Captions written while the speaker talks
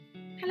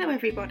Hello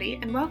everybody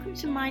and welcome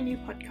to my new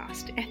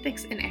podcast,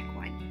 Ethics in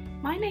Equine.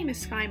 My name is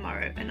Sky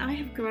Morrow and I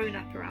have grown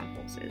up around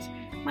horses.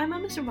 My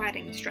mum is a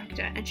riding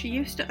instructor and she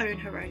used to own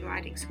her own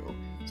riding school.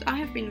 So I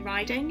have been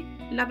riding,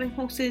 loving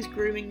horses,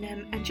 grooming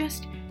them and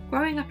just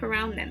growing up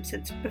around them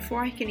since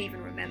before I can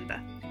even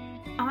remember.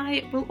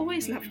 I will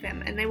always love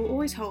them and they will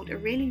always hold a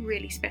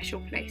really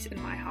special place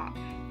in my heart,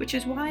 which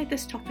is why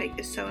this topic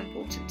is so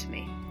important to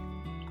me.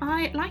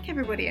 I, like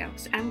everybody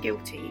else, am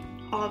guilty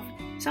of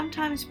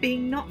sometimes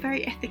being not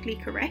very ethically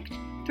correct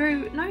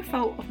through no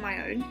fault of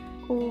my own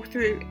or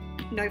through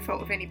no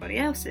fault of anybody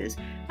else's.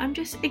 I'm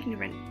just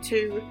ignorant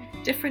to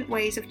different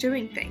ways of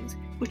doing things,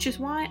 which is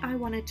why I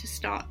wanted to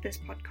start this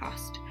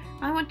podcast.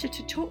 I wanted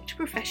to talk to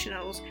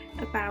professionals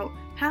about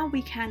how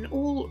we can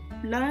all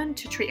learn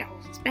to treat our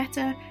horses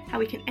better, how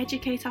we can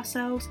educate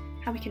ourselves,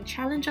 how we can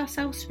challenge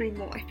ourselves to be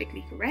more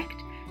ethically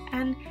correct,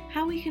 and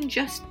how we can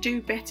just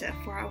do better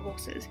for our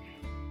horses.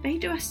 They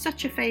do us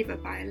such a favour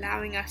by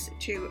allowing us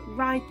to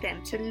ride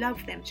them, to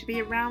love them, to be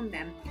around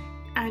them,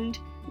 and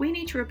we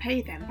need to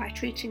repay them by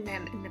treating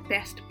them in the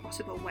best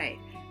possible way.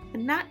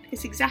 And that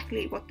is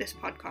exactly what this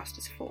podcast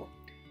is for.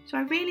 So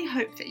I really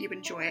hope that you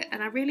enjoy it,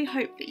 and I really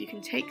hope that you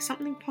can take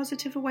something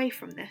positive away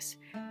from this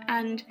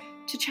and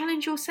to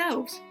challenge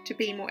yourselves to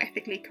be more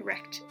ethically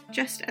correct,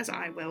 just as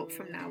I will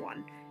from now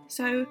on.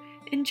 So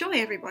enjoy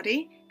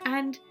everybody,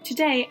 and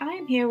today I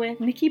am here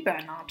with Nicky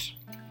Bernard.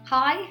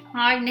 Hi,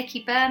 I'm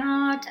Nicky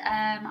Bernard.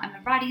 I'm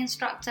a riding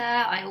instructor.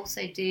 I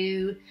also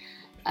do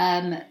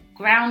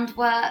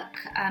groundwork,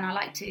 and I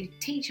like to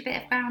teach a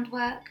bit of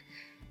groundwork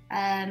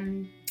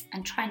and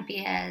try and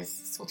be as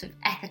sort of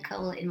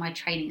ethical in my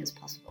training as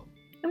possible.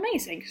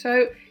 Amazing.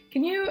 So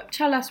can you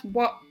tell us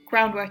what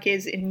groundwork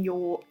is in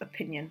your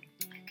opinion?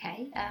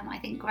 Okay, I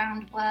think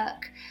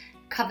groundwork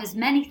covers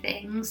many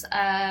things.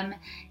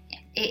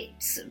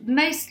 It's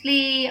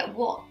mostly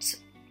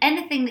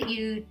anything that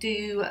you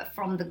do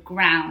from the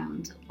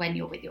ground when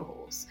you're with your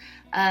horse.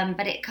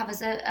 But it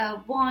covers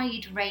a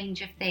wide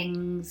range of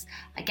things,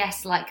 I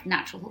guess, like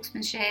natural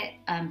horsemanship,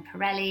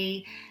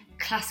 Pirelli,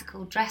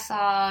 classical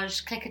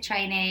dressage, clicker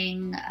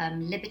training,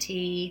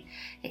 liberty.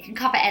 It can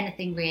cover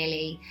anything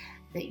really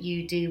that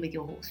you do with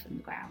your horse from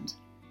the ground.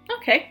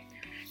 Okay,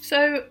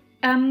 so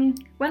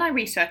when I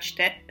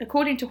researched it,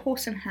 according to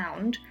Horse and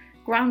Hound,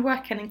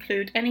 groundwork can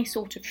include any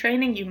sort of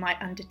training you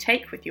might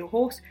undertake with your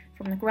horse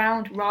from the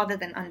ground rather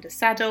than under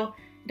saddle.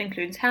 It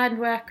includes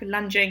handwork,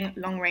 lunging,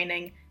 long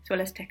reining, as well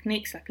as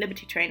techniques like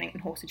liberty training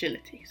and horse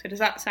agility. So does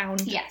that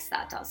sound... Yes,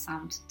 that does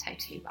sound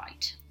totally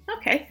right.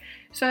 Okay,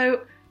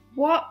 so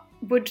what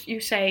would you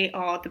say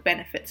are the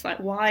benefits? Like,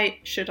 why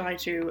should I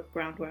do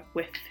groundwork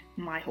with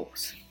my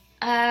horse?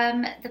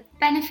 The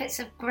benefits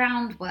of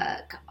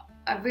groundwork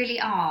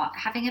really are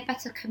having a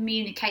better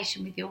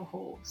communication with your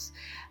horse,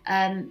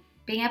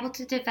 being able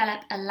to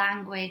develop a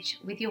language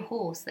with your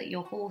horse that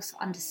your horse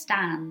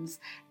understands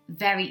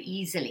very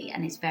easily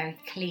and is very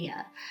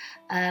clear.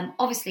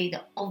 Obviously,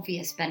 the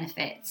obvious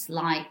benefits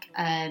like,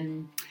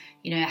 having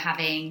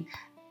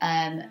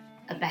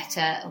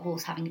a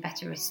horse having a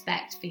better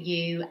respect for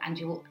you and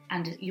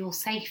your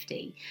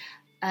safety.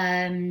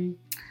 And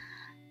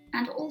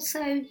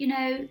also,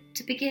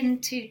 to begin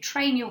to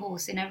train your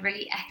horse in a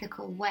really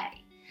ethical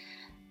way.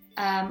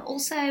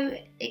 Also,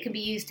 it can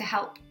be used to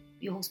help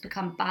your horse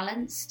become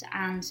balanced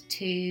and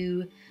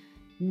to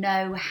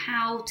know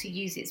how to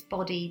use its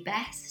body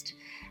best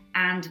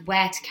and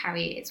where to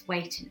carry its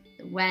weight,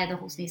 where the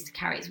horse needs to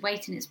carry its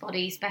weight in its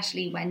body,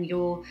 especially when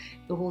your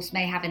horse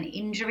may have an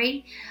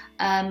injury.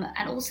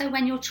 And also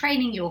when you're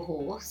training your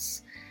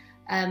horse,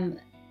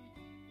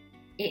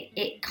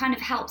 it kind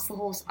of helps the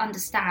horse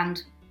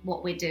understand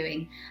what we're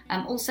doing.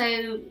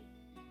 Also,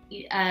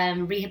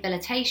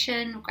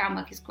 rehabilitation.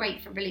 Groundwork is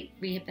great for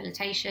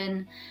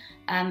rehabilitation.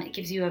 It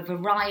gives you a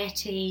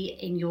variety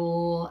in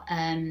your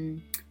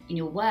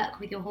work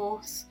with your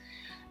horse.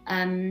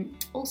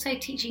 Also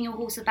teaching your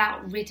horse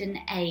about ridden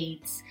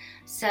aids.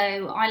 So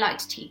I like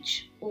to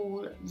teach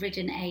all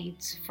ridden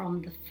aids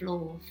from the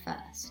floor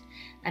first.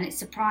 And it's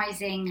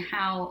surprising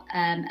how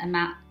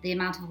the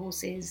amount of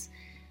horses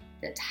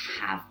that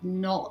have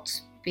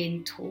not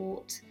been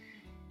taught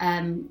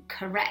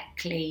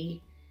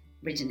correctly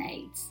ridden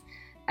aids,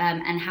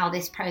 and how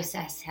this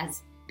process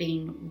has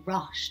been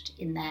rushed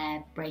in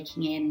their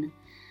breaking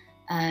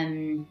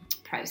in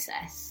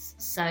process.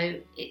 So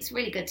it's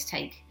really good to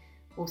take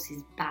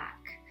horses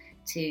back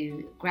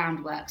to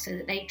groundwork so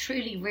that they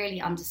truly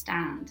really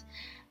understand.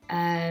 So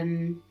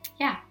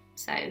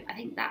I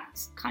think that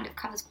kind of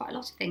covers quite a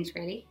lot of things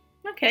really.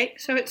 Okay,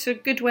 so it's a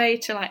good way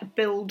to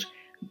build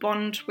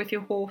bond with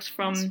your horse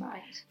from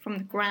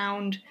the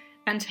ground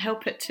and to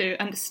help it to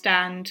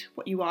understand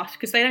what you ask,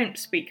 because they don't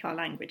speak our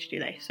language, do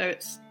they? So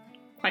it's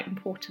quite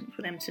important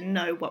for them to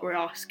know what we're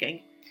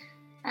asking.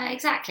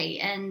 Exactly,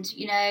 and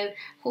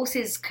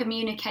horses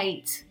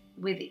communicate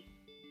with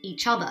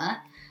each other,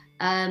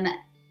 and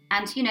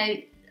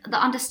the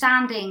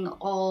understanding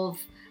of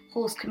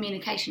horse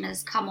communication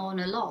has come on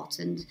a lot,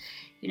 and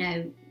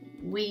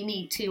we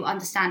need to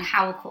understand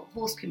how a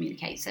horse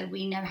communicates so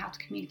we know how to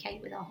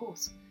communicate with our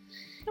horse.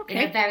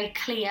 Okay. in a very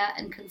clear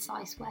and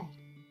concise way.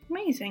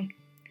 Amazing.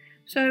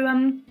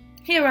 So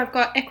here I've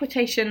got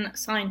equitation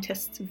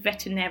scientists,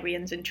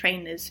 veterinarians and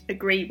trainers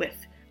agree with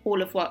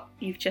all of what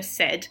you've just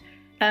said.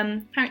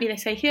 Apparently they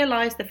say, here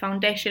lies the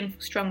foundation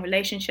for strong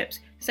relationships,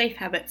 safe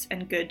habits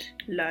and good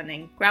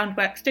learning.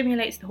 Groundwork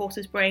stimulates the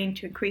horse's brain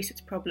to increase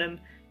its problem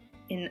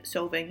in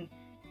solving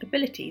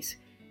abilities.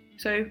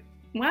 So,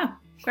 wow,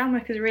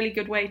 groundwork is a really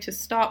good way to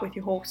start with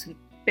your horse and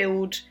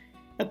build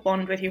a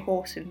bond with your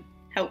horse and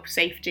help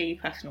safety,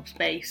 personal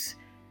space,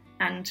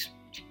 and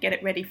get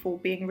it ready for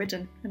being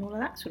ridden and all of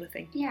that sort of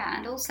thing. Yeah,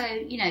 and also,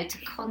 to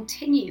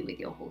continue with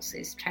your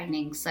horse's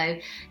training. So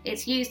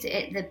it's used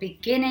at the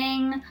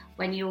beginning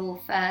when you're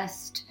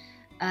first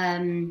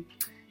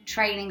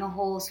training a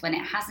horse, when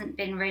it hasn't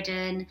been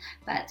ridden,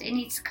 but it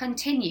needs to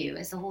continue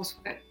as the horse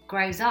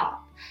grows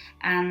up.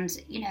 And,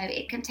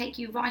 it can take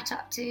you right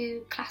up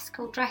to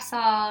classical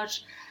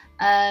dressage,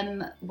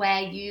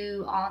 where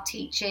you are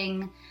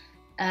teaching,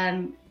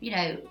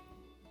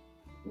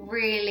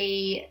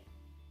 really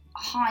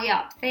high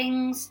up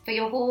things for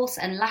your horse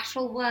and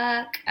lateral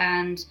work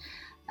and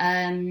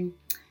high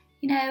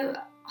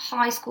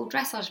school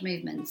dressage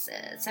movements,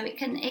 so it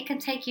can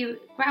take you,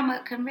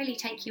 groundwork can really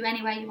take you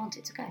anywhere you want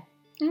it to go.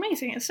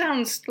 Amazing. It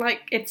sounds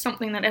like it's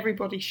something that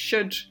everybody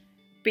should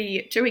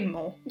be doing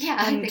more. Yeah,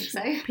 I think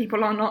so.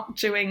 People are not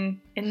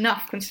doing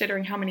enough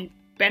considering how many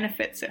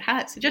benefits it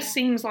has. It just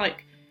seems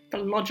like the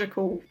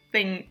logical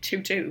thing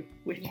to do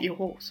with your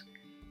horse.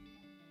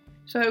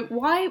 So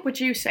why would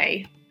you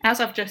say, as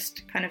I've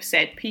just kind of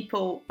said,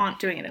 people aren't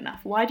doing it enough?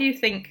 Why do you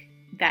think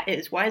that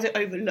is? Why is it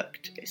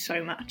overlooked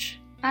so much?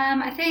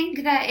 I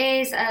think there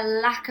is a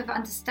lack of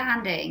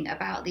understanding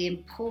about the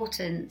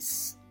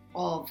importance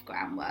of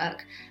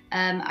groundwork.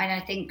 And I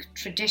think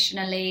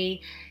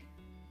traditionally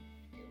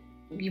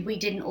we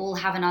didn't all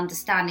have an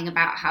understanding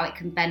about how it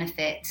can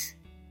benefit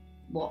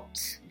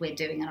what we're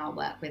doing in our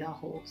work with our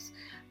horse.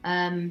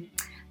 And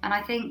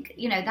I think,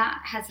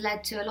 that has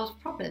led to a lot of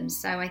problems.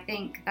 So I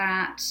think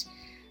that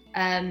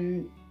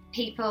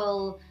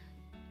people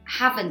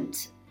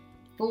haven't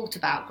thought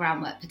about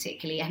groundwork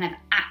particularly and have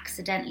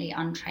accidentally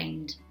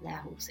untrained their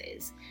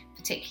horses,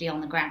 particularly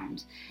on the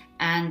ground,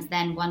 and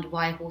then wonder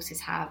why horses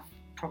have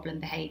problem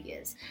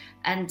behaviours.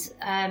 And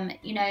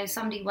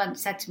somebody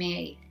once said to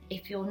me,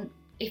 if you're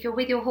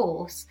with your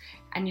horse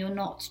and you're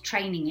not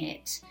training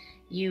it,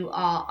 you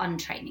are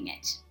untraining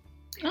it.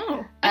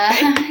 Oh,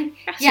 okay.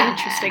 That's an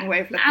interesting way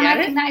of looking at it. And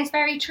I think that is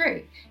very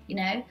true,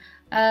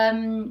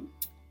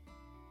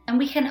 and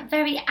we can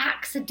very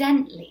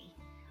accidentally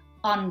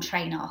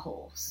untrain our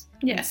horse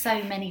in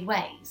so many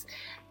ways,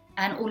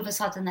 and all of a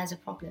sudden there's a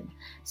problem.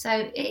 So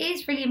it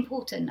is really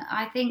important.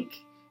 I think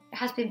it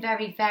has been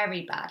very,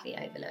 very badly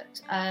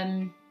overlooked.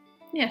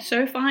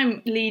 So if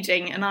I'm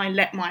leading and I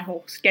let my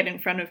horse get in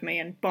front of me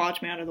and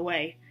barge me out of the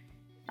way,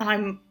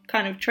 I'm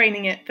kind of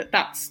training it that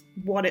that's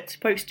what it's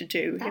supposed to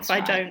do. That's if I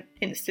don't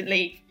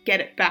instantly get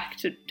it back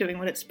to doing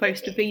what it's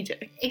supposed to be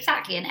doing.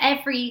 Exactly, and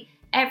every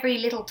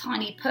little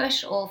tiny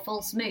push or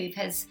false move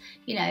has,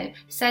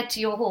 said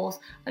to your horse,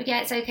 oh yeah,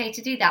 it's okay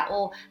to do that.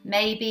 Or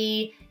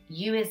maybe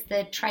you as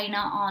the trainer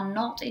are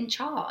not in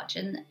charge.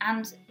 And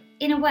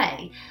in a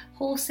way,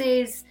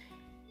 horses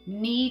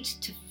need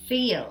to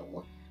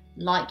feel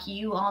like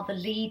you are the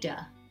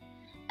leader.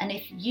 And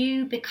if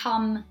you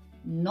become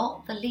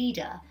not the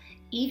leader,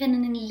 even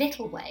in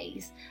little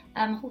ways,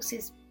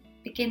 horses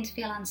begin to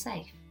feel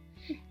unsafe.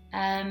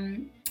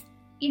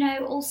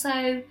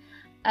 Also,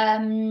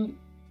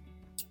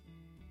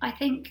 I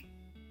think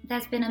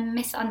there's been a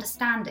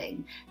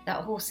misunderstanding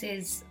that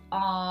horses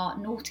are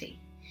naughty,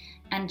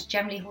 and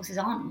generally horses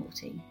aren't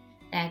naughty,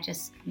 they're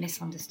just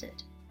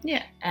misunderstood.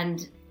 Yeah.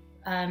 And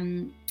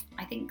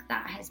I think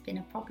that has been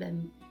a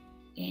problem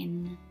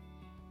in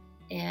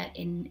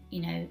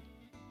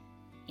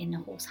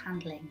horse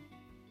handling.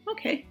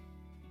 Okay.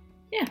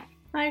 Yeah,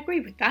 I agree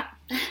with that.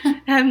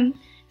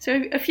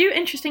 So a few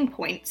interesting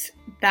points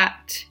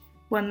that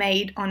were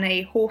made on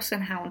a horse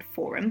and hound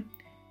forum.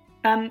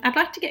 I'd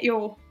like to get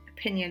your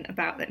opinion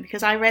about them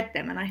because I read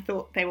them and I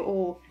thought they were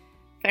all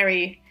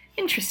very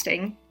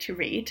interesting to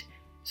read.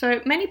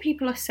 So many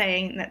people are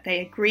saying that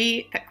they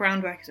agree that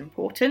groundwork is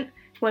important.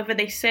 However,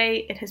 they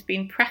say it has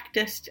been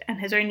practiced and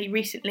has only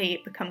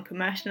recently become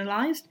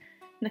commercialised.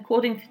 And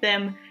according to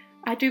them,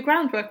 I do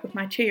groundwork with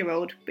my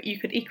 2-year-old, but you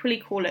could equally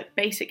call it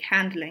basic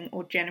handling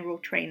or general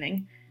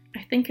training.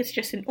 I think it's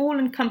just an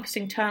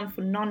all-encompassing term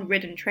for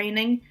non-ridden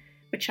training,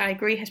 which I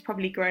agree has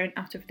probably grown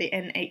out of the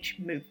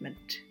NH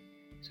movement.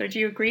 So do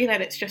you agree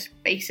that it's just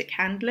basic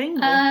handling?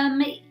 Or?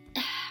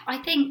 I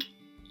think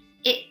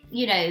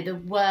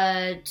the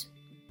word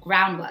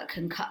groundwork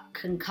can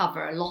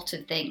cover a lot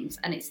of things,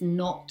 and it's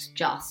not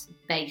just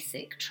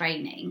basic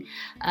training.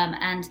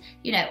 And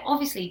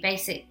obviously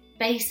basic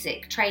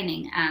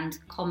training and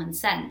common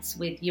sense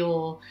with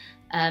your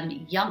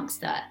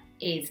youngster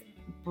is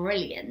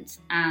brilliant,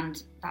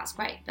 and that's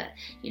great. But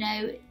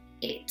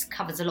it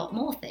covers a lot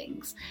more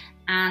things.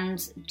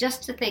 And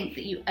just to think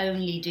that you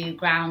only do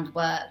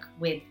groundwork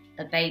with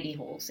a baby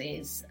horse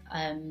is,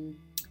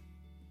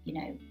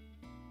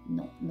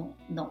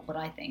 not what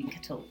I think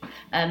at all.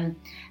 And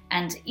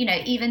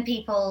even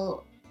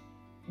people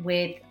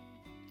with,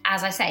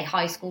 as I say,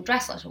 high school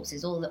dressage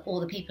horses, or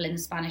the people in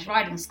the Spanish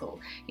riding school,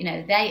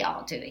 they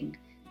are doing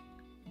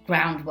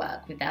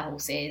groundwork with their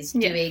horses,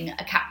 doing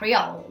a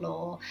capriole,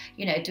 or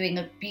doing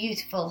a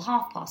beautiful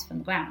half pass from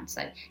the ground.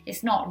 So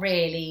it's not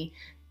really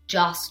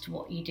just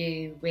what you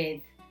do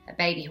with a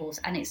baby horse,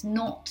 and it's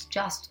not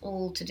just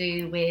all to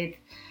do with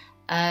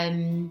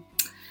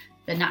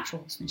the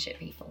natural horsemanship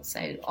people.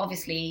 So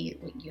obviously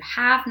you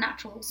have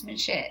natural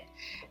horsemanship,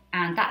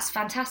 and that's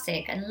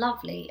fantastic and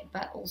lovely,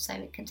 but also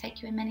it can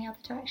take you in many other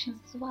directions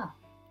as well.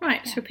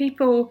 Right, so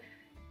people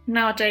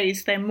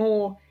nowadays, they're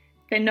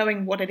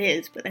knowing what it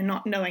is, but they're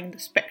not knowing the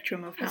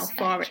spectrum of how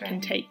far it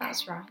can take.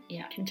 That's right,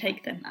 yeah. Can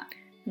take them.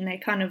 And they're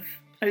kind of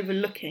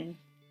overlooking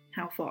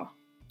how far.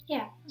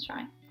 Yeah, that's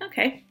right.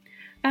 Okay.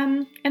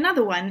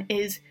 Another one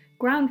is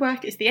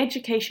groundwork is the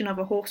education of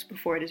a horse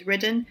before it is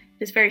ridden.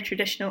 It is very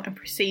traditional and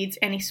precedes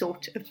any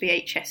sort of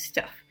BHS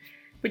stuff.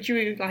 Would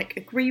you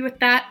agree with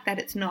that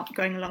it's not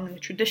going along in the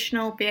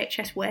traditional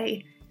BHS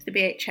way? Is the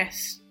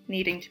BHS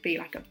needing to be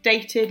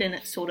updated and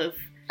it's sort of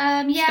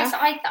yes,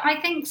 stuff? I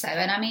think so.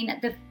 And I mean,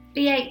 the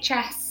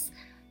BHS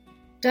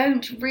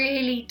don't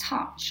really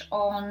touch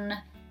on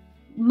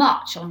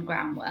much on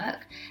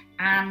groundwork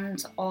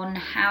and on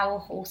how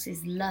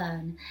horses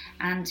learn.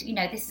 And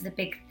this is a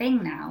big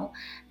thing now,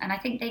 and I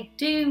think they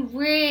do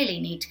really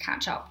need to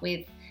catch up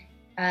with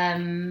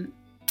the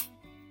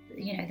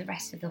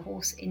rest of the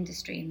horse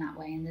industry in that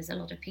way. And there's a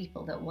lot of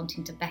people that are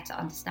wanting to better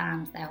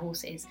understand their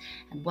horses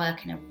and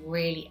work in a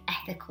really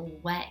ethical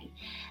way,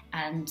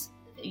 and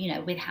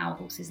with how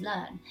horses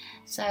learn.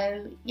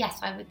 So yes,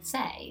 I would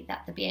say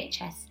that the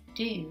BHS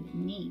do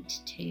need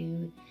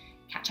to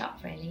catch up,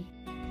 really.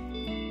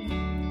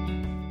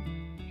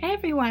 Hey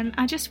everyone,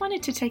 I just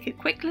wanted to take a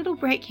quick little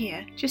break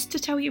here just to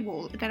tell you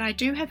all that I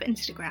do have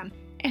Instagram,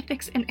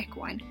 Ethics in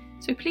Equine,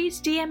 so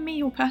please DM me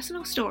your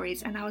personal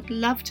stories and I would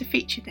love to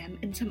feature them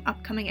in some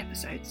upcoming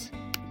episodes.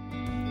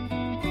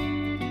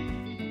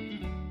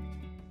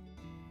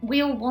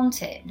 We all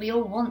want it. We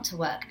all want to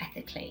work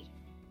ethically.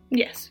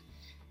 Yes.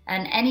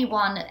 And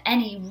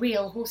any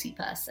real horsey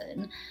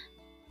person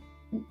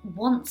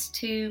wants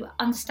to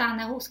understand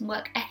their horse and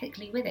work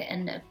ethically with it,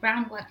 and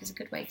groundwork is a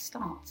good way to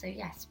start. So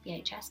yes,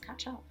 BHS,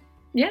 catch up.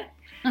 Yeah.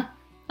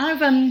 I've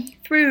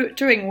through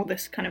doing all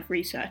this kind of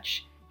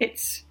research,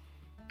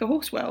 the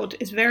horse world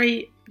is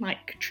very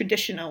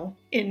traditional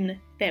in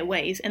their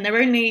ways, and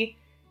they're only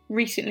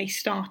recently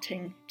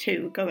starting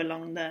to go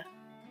along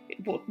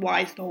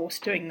why is the horse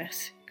doing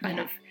this kind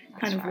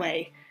of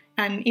way.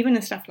 And even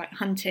in stuff like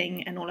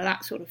hunting and all of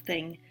that sort of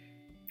thing,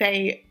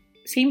 they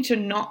seem to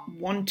not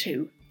want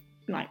to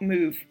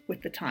move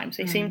with the times.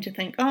 They seem to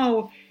think,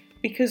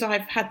 because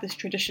I've had this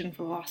tradition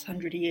for the last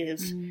 100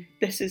 years,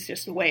 this is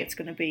just the way it's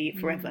going to be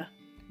forever.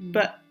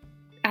 But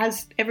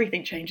as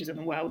everything changes in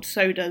the world,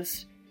 so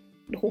does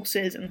the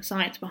horses and the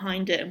science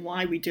behind it and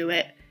why we do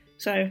it.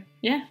 So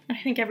yeah, I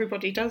think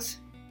everybody does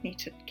need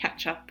to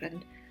catch up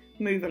and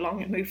move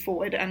along and move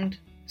forward and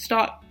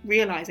start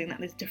realising that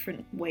there's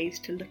different ways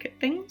to look at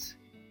things,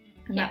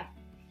 and that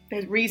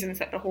there's reasons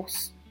that the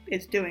horse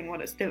is doing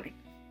what it's doing.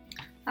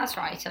 That's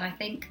right, and I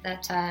think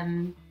that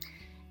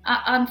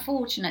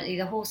unfortunately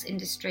the horse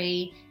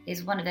industry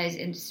is one of those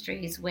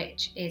industries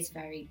which is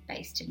very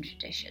based in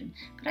tradition.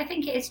 But I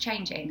think it is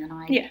changing, and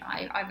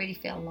I really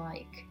feel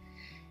like,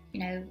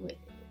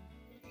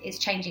 it's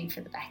changing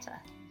for the better.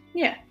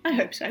 Yeah, I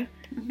hope so.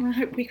 I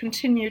hope we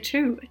continue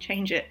to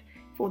change it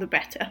for the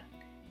better.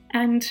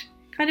 And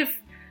kind of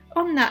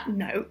on that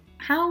note,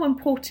 how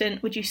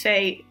important would you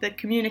say the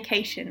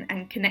communication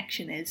and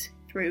connection is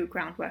through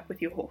groundwork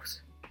with your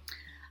horse?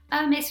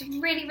 It's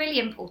really, really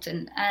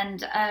important,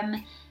 and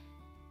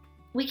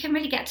we can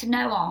really get to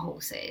know our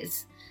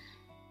horses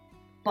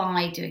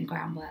by doing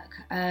groundwork,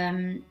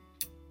 and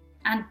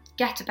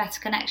get a better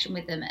connection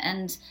with them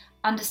and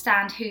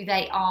understand who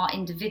they are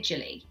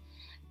individually.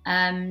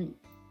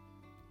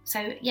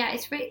 So yeah,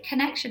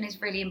 connection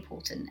is really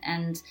important,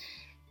 and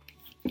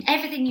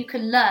everything you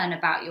can learn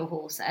about your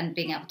horse and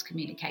being able to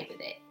communicate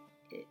with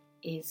it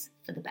is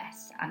for the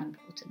best and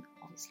important,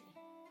 obviously.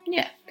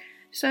 Yeah.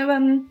 So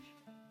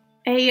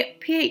a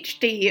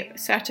PhD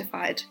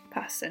certified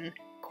person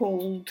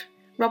called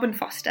Robin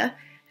Foster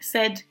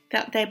said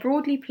that their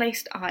broadly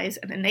placed eyes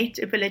and innate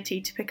ability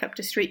to pick up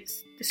discrete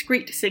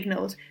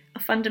signals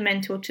are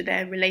fundamental to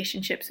their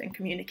relationships and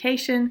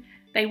communication.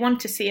 They want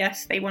to see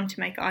us, they want to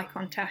make eye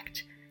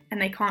contact,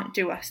 and they can't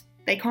do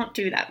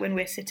that when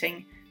we're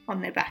sitting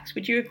on their backs.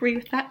 Would you agree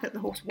with that the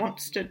horse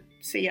wants to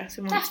see us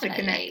and wants to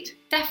connect?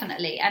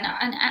 Definitely. And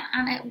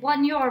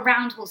when you're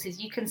around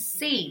horses, you can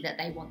see that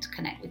they want to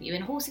connect with you.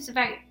 And horses are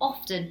very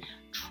often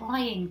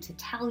trying to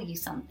tell you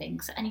something,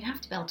 and you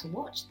have to be able to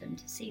watch them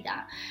to see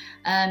that.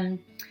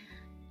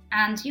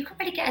 And you can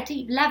really get a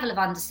deep level of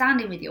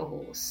understanding with your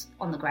horse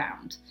on the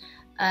ground.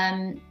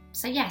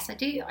 So yes, I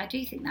do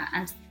think that.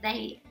 And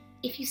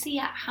if you see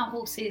how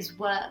horses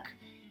work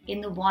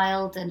in the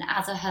wild and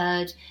as a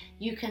herd,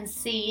 you can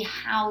see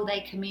how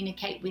they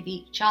communicate with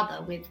each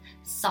other with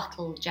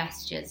subtle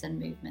gestures and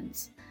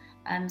movements.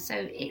 So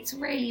it's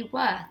really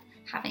worth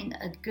having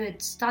a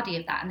good study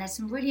of that. And there's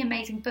some really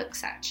amazing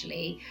books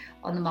actually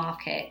on the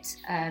market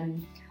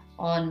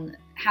on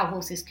how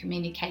horses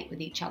communicate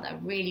with each other.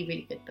 Really,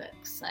 really good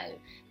books. So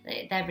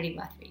they're really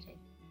worth reading.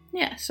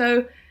 Yeah,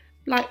 so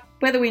like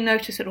whether we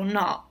notice it or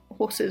not,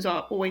 horses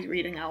are always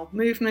reading our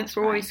movements.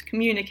 We're always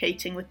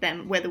communicating with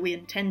them, whether we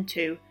intend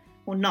to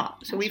or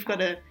not. So we've got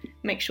to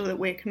make sure that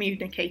we're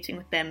communicating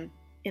with them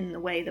in the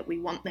way that we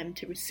want them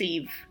to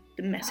receive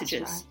the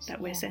messages that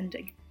we're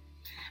sending.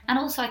 And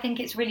also I think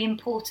it's really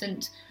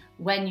important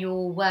when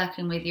you're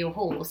working with your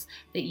horse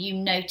that you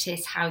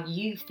notice how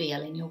you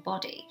feel in your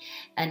body.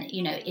 And,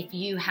 you know, if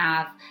you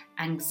have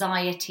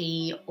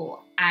anxiety or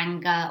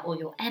anger or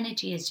your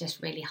energy is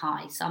just really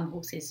high, some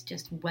horses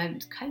just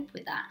won't cope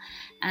with that.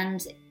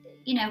 And,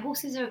 you know,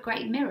 horses are a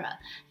great mirror,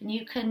 and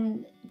you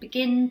can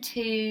begin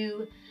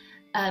to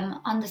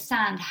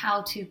understand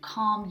how to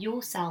calm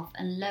yourself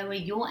and lower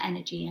your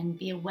energy and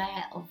be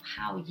aware of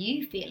how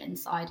you feel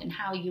inside and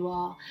how you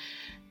are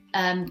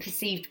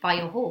perceived by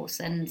your horse.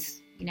 And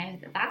you know,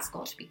 that's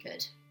got to be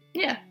good.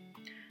 Yeah.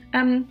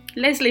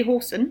 Leslie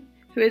Horson,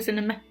 who is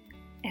an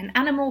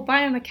animal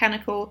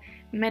biomechanical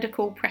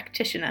medical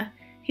practitioner,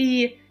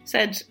 he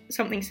said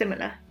something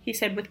similar. He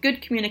said, with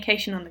good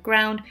communication on the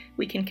ground,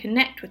 we can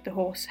connect with the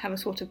horse, have a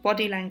sort of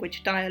body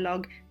language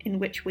dialogue in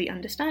which we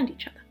understand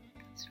each other.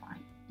 That's right.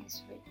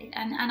 It's really,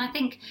 and I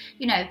think,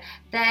 you know,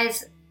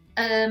 there's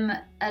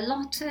a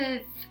lot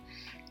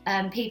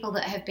of people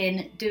that have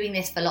been doing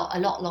this for a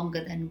lot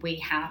longer than we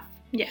have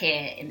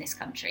here in this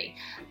country.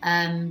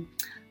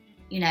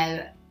 You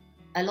know,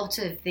 a lot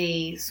of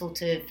the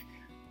sort of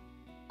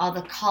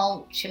other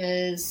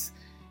cultures,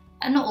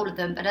 and not all of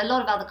them, but a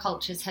lot of other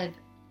cultures have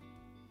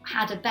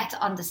had a better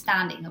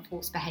understanding of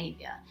horse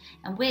behaviour,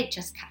 and we're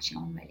just catching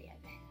on really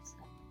over here. So.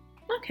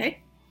 Okay.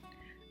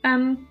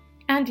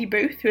 Andy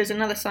Booth, who is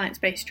another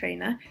science-based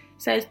trainer,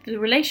 says the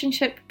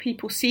relationship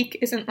people seek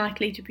isn't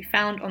likely to be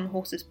found on the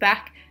horse's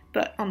back,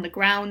 but on the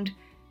ground.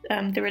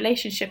 The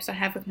relationships I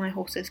have with my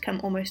horses come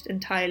almost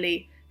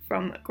entirely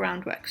from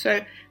groundwork.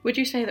 So would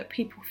you say that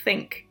people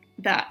think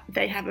that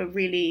they have a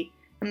really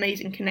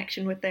amazing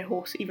connection with their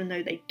horse even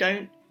though they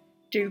don't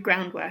do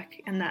groundwork,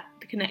 and that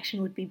the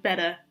connection would be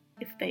better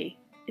if they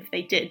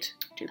did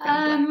do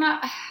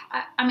groundwork?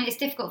 I mean, it's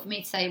difficult for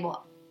me to say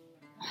what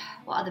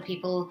other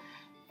people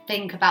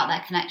think about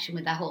their connection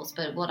with their horse,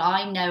 but what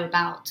I know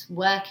about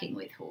working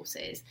with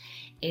horses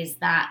is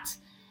that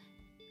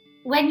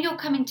when you're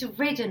coming to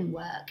ridden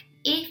work,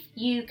 if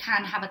you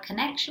can have a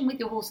connection with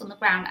your horse on the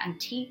ground and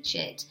teach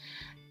it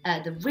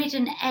the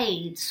ridden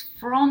aids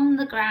from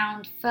the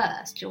ground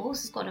first, your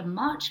horse has got a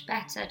much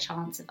better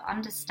chance of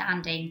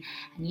understanding,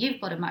 and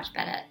you've got a much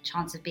better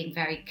chance of being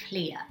very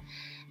clear.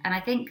 And I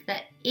think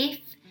that if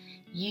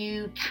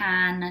you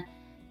can't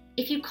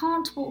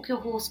walk your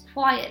horse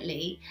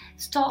quietly,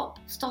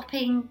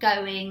 stopping,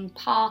 going,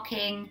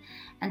 parking,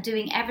 and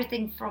doing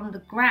everything from the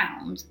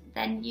ground,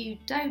 then you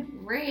don't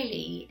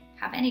really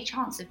have any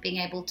chance of being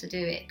able to do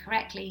it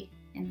correctly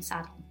in the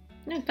saddle.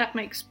 Yeah, that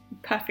makes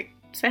perfect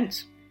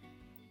sense.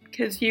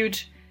 Because you'd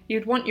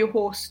want your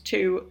horse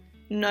to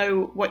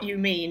know what you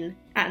mean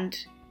and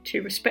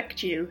to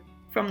respect you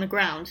from the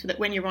ground, so that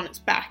when you're on its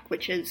back,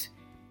 which is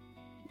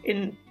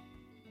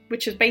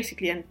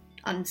basically an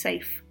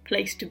unsafe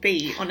place to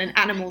be on an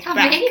animal's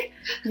back,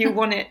 you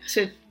want it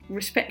to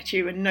respect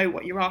you and know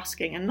what you're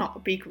asking and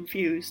not be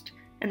confused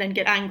and then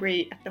get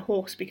angry at the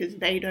horse because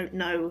they don't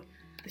know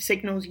the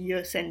signals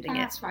you're sending.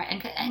 That's right,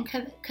 and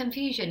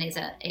confusion is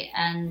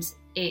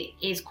it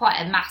is quite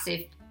a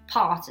massive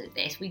part of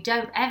this. We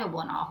don't ever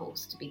want our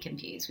horse to be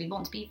confused. We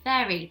want to be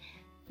very,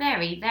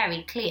 very,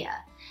 very clear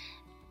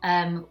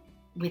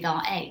with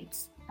our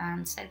aids,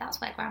 and so that's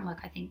where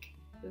groundwork, I think,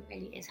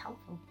 really is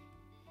helpful.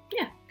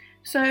 Yeah.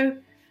 So,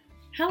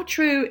 how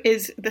true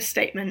is the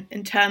statement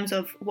in terms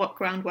of what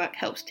groundwork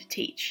helps to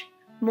teach?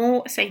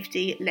 More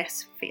safety,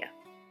 less fear.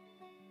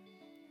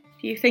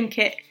 Do you think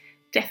it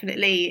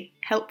definitely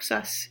helps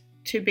us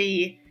to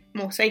be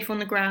more safe on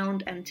the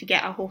ground and to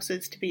get our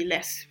horses to be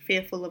less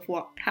fearful of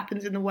what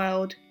happens in the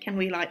world? Can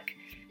we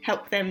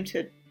help them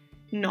to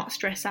not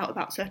stress out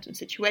about certain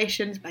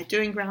situations by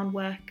doing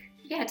groundwork?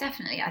 Yeah,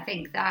 definitely. I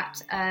think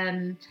that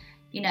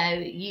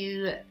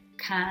you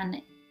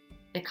can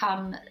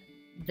become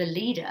the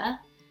leader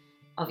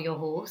of your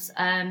horse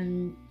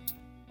from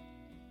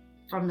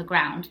the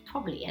ground,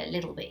 probably a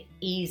little bit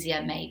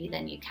easier maybe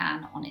than you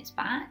can on its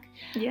back.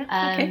 Yeah.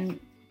 Okay.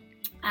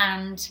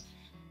 And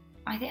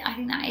I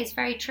think that is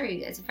very true.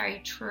 It's a very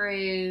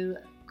true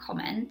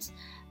comment.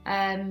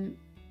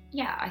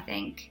 I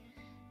think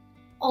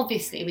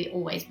obviously we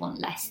always want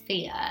less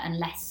fear and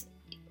less.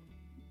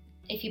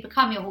 If you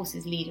become your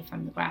horse's leader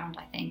from the ground,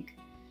 I think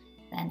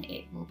then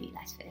it will be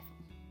less fearful.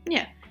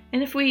 Yeah,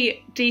 and if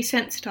we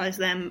desensitize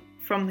them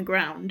from the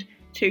ground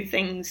to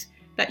things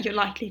that you're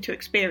likely to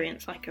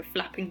experience, like a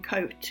flapping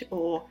coat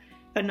or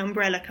an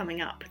umbrella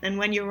coming up, then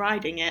when you're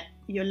riding it,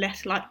 you're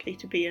less likely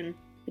to be in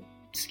a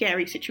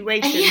scary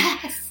situation.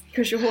 Yes.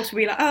 Because your horse will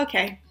be like, oh,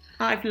 okay,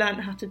 I've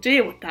learned how to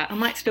deal with that. I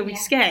might still be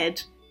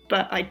scared,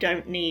 but I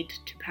don't need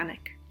to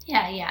panic.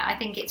 Yeah. I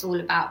think it's all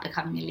about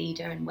becoming a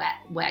leader and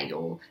where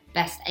you're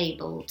best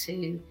able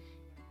to,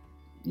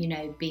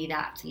 be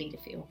that leader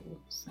for your horse.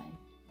 So,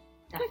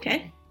 definitely.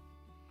 Okay.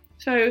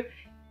 So,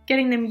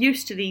 getting them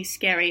used to these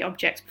scary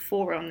objects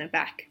before on their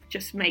back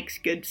just makes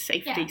good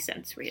safety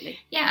sense, really.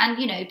 Yeah,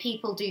 and,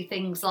 people do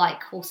things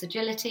like horse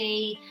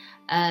agility,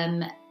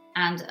 and,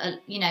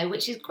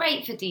 which is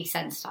great for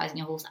desensitising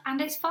your horse, and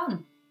it's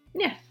fun.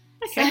 Yeah.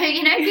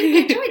 Okay. So, people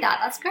enjoy that.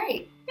 That's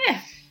great. Yeah.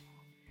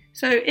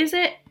 So, is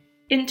it,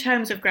 in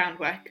terms of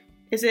groundwork,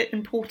 is it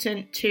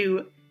important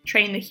to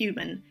train the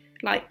human?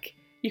 Like,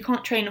 you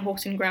can't train a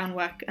horse in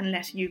groundwork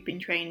unless you've been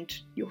trained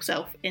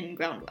yourself in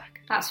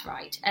groundwork. That's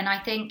right. And I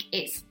think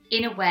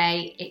in a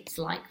way, it's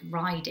like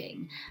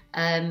riding.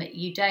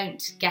 You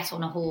don't get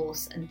on a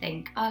horse and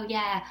think, oh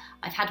yeah,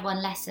 I've had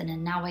one lesson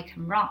and now I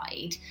can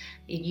ride.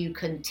 You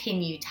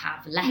continue to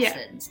have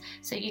lessons. Yeah.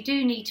 So you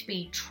do need to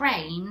be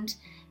trained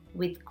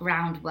with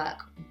groundwork,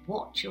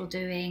 what you're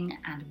doing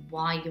and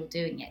why you're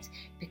doing it.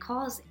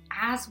 Because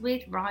as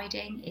with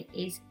riding, it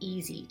is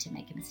easy to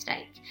make a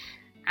mistake.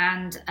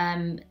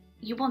 And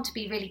you want to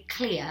be really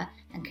clear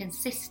and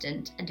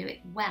consistent and do it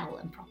well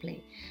and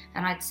properly.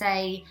 And I'd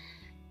say,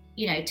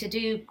 to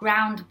do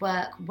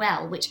groundwork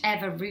well,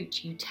 whichever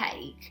route you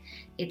take,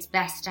 it's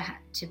best to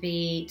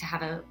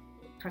have a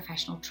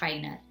professional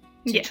trainer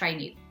to train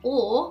you.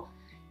 Or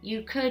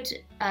you could,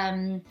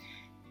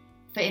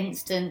 for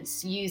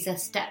instance, use a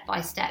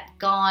step-by-step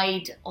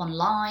guide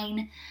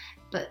online,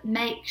 but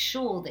make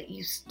sure that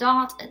you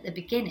start at the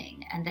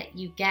beginning and that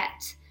you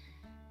get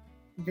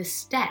the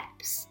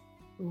steps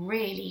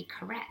really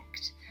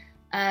correct,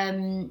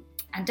 and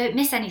don't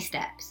miss any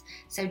steps.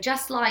 So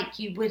just like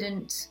you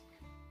wouldn't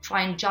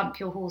try and jump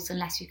your horse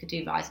unless you could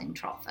do rising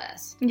trot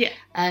first,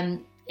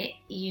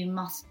 you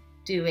must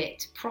do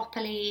it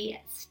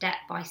properly, step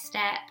by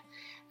step,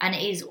 and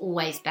it is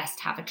always best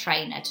to have a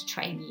trainer to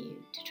train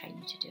you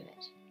to do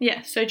it.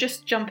 Yeah, so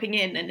just jumping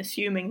in and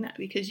assuming that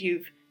because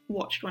you've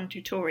watched one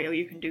tutorial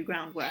you can do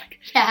groundwork.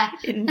 Yeah.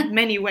 In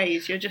many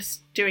ways you're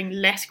just doing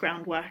less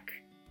groundwork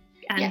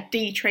and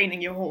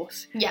detraining your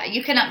horse. Yeah,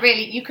 you can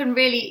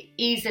really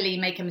easily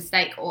make a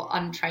mistake or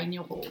untrain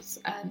your horse.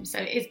 So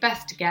it's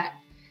best to get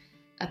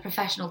a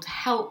professional to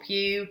help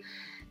you,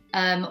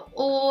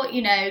 or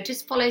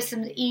just follow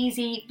some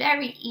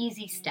very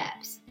easy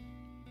steps.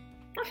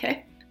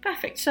 Okay,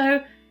 perfect.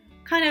 So,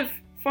 kind of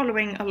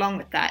following along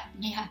with that,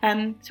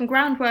 some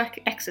groundwork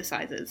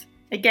exercises.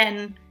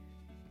 Again,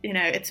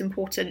 it's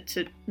important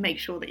to make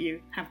sure that you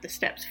have the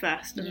steps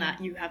first and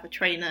that you have a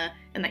trainer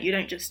and that you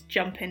don't just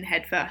jump in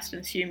head first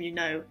and assume you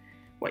know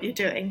what you're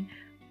doing.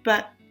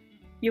 But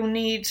you'll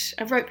need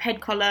a rope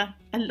head collar,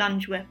 a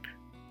lunge whip,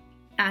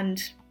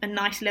 and a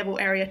nice level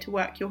area to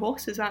work your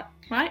horse. Is that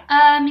right?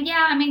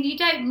 You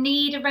don't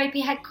need a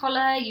ropey head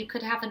collar. You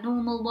could have a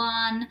normal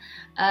one.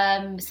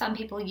 Some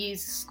people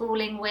use a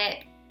schooling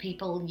whip.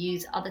 People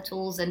use other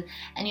tools, and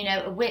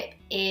a whip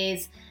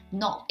is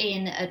not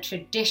in a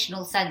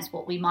traditional sense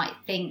what we might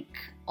think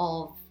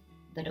of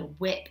that a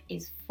whip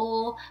is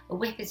for. A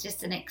whip is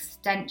just an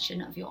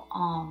extension of your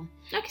arm,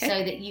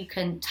 so that you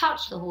can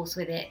touch the horse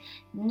with it,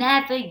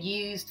 never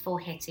used for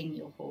hitting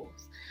your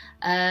horse.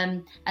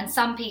 And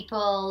some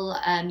people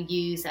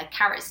use a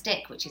carrot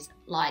stick, which is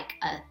like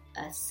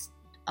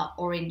a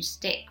orange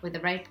stick with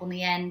a rope on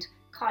the end.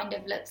 Kind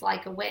of looks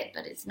like a whip,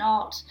 but it's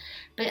not.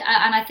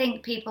 And I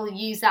think people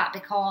use that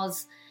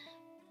because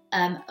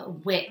a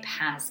whip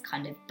has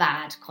kind of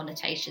bad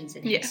connotations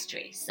in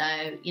history. So,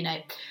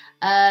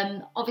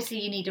 obviously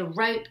you need a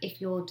rope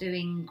if you're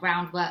doing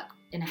groundwork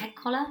in a head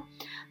collar,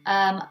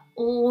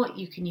 or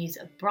you can use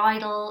a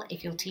bridle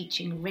if you're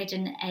teaching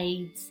ridden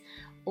aids,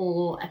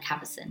 or a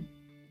cavesson.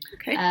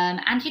 Okay.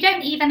 And you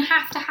don't even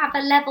have to have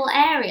a level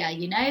area,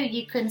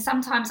 you can,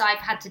 sometimes I've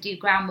had to do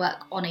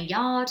groundwork on a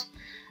yard.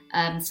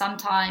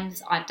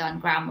 Sometimes I've done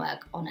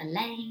groundwork on a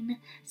lane.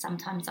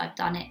 Sometimes I've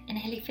done it in a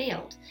hilly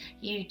field.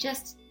 You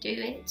just do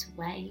it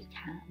where you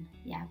can.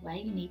 Yeah, where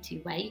you need to,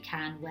 where you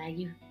can,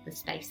 the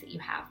space that you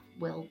have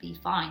will be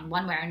fine.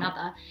 One way or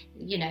another,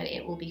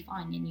 it will be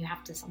fine, and you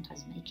have to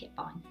sometimes make it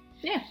fine.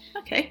 Yeah,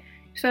 okay.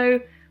 So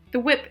the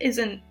whip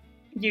isn't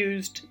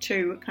used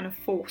to kind of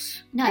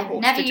force your horse to do. No,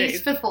 never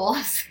used for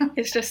force.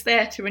 It's just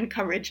there to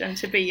encourage and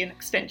to be an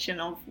extension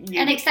of you.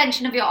 An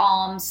extension of your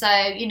arm. So,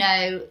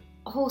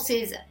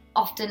 horses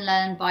often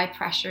learn by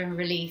pressure and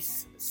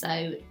release.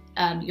 So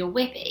your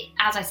whip,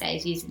 as I say,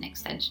 is used as an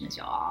extension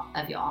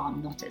of your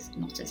arm, not as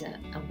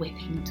a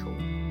whipping tool.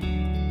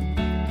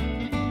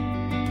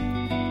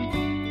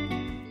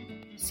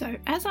 So,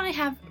 as I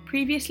have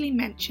previously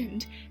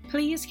mentioned,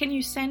 please can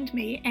you send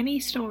me any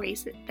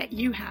stories that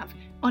you have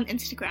on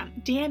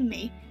Instagram. DM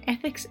me,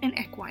 Ethics in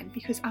Equine,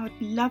 because I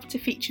would love to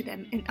feature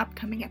them in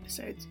upcoming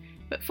episodes.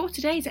 But for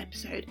today's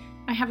episode,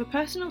 I have a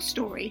personal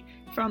story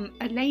from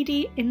a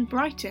lady in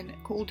Brighton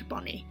called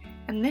Bonnie,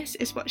 and this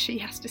is what she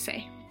has to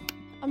say.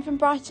 I'm from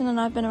Brighton and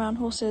I've been around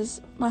horses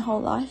my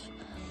whole life.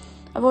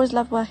 I've always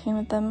loved working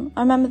with them.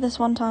 I remember this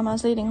one time I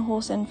was leading a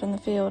horse in from the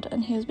field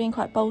and he was being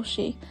quite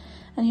bolshy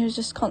and he was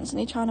just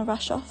constantly trying to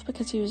rush off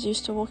because he was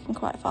used to walking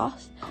quite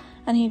fast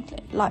and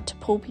he'd like to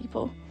pull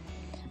people.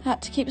 I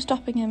had to keep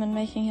stopping him and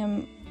making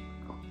him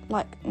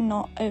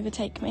not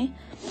overtake me,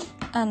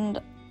 and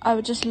I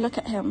would just look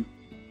at him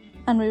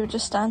and we would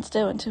just stand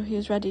still until he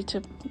was ready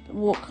to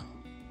walk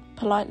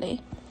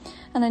politely.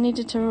 And I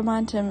needed to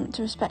remind him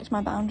to respect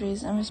my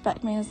boundaries and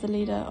respect me as the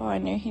leader, or I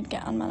knew he'd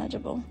get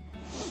unmanageable.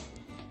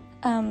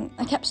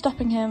 I kept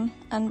stopping him,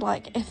 and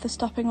if the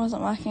stopping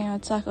wasn't working,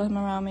 I'd circle him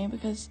around me,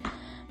 because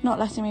not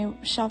letting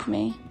him shove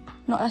me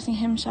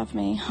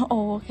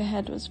or walk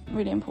ahead was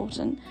really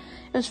important.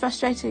 It was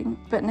frustrating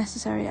but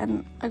necessary,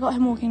 and I got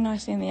him walking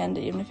nicely in the end,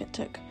 even if it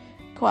took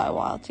quite a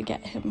while to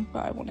get him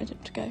where I wanted him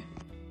to go.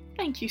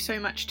 Thank you so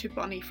much to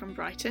Bonnie from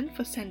Brighton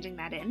for sending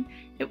that in.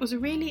 It was a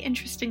really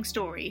interesting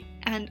story,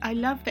 and I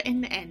love that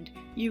in the end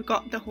you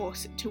got the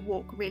horse to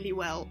walk really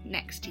well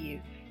next to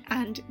you,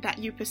 and that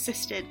you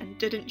persisted and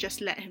didn't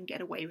just let him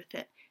get away with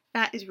it.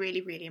 That is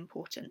really, really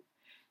important.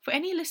 For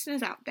any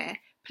listeners out there,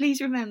 please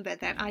remember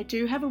that I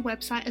do have a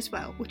website as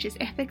well, which is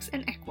Ethics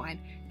in Equine,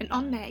 and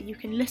on there you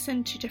can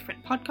listen to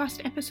different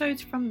podcast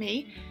episodes from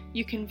me,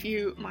 you can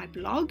view my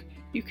blog,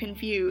 you can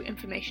view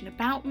information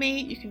about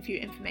me, you can view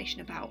information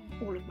about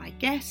all of my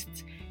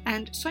guests,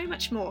 and so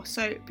much more,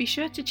 so be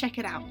sure to check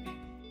it out.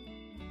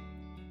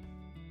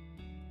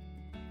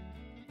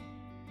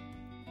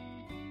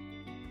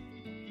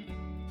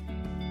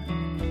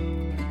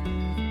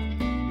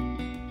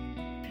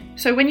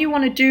 So when you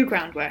want to do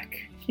groundwork,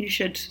 you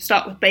should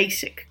start with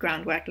basic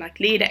groundwork like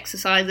lead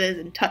exercises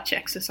and touch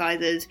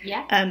exercises,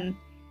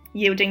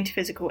 yielding to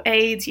physical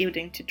aids,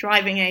 yielding to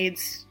driving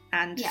aids,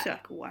 and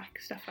circle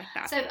work, stuff like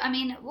that. So,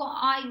 what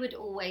I would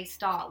always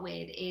start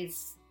with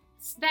is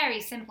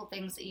very simple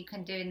things that you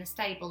can do in the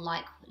stable,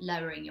 like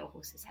lowering your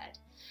horse's head.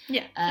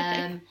 Yeah.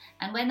 Okay.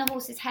 And when the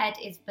horse's head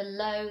is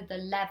below the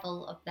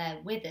level of their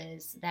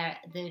withers, the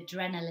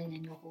adrenaline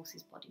in your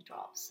horse's body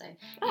drops. So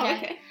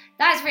okay.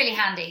 That's really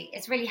handy.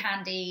 It's really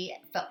handy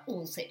for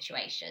all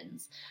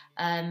situations.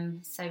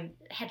 So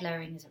head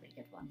lowering is a really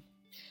good one.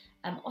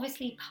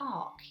 Obviously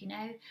park,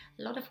 a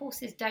lot of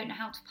horses don't know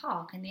how to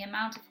park, and the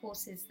amount of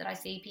horses that I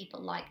see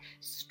people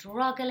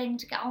struggling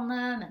to get on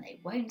them and they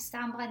won't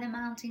stand by the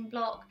mounting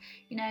block,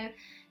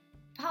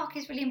 park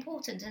is really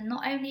important. And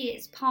not only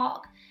is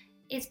park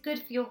is good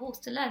for your horse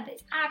to learn, but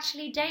it's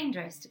actually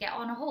dangerous to get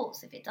on a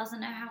horse if it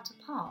doesn't know how to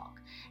park.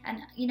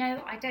 And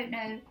I don't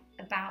know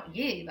about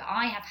you, but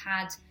I have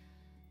had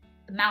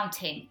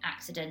mounting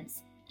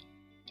accidents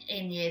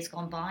in years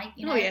gone by.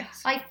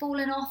 Yes. I've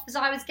fallen off as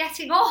I was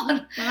getting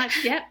on.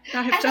 Yep,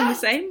 I have done the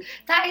same.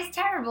 That is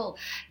terrible.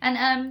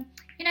 And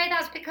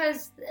that's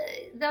because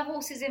the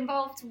horses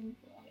involved,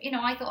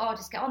 I thought I'll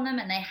just get on them,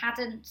 and they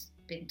hadn't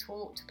been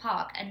taught to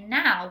park. And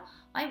now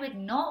I would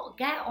not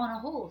get on a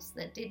horse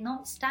that did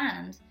not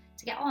stand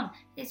to get on.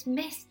 The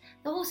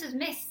horse has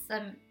missed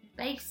some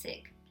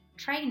basic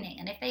training,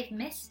 and if they've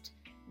missed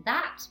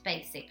that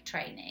basic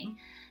training,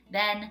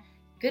 then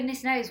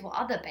goodness knows what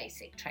other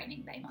basic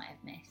training they might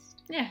have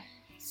missed. Yeah.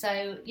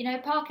 So,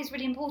 park is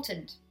really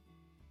important.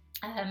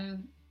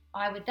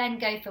 I would then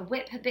go for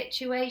whip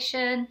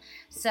habituation.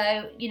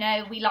 So,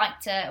 we like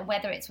to,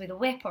 whether it's with a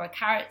whip or a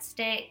carrot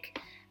stick,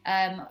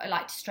 I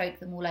like to stroke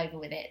them all over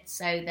with it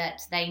so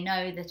that they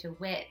know that a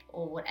whip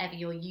or whatever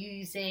you're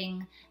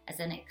using as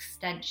an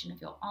extension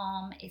of your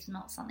arm is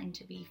not something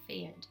to be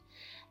feared.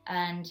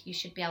 And you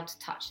should be able to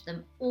touch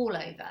them all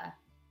over,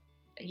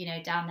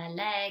 down their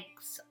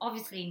legs,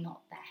 obviously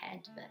not their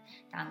head, but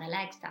down their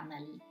legs, down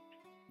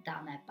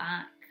their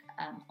back,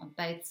 on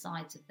both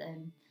sides of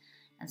them.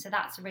 And so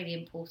that's a really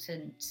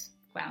important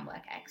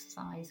groundwork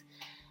exercise.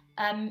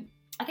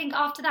 I think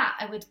after that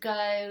I would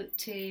go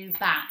to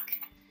back.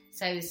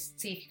 So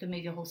see if you can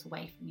move your horse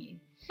away from you.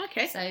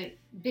 Okay. So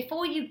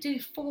before you do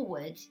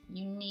forward,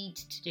 you need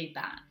to do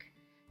back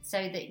so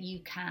that you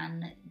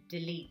can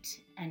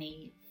delete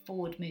any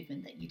forward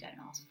movement that you don't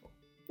ask for.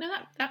 No,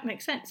 that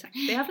makes sense,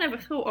 actually. I've never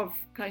thought of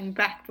going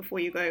back before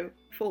you go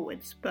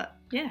forwards, but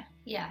yeah.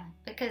 Yeah,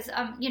 because,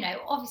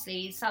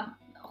 obviously some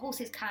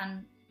horses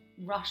can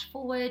rush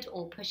forward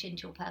or push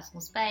into your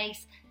personal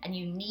space, and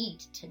you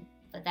need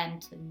for them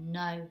to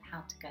know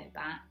how to go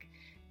back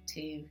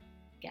to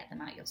get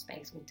them out your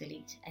space or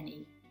delete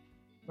any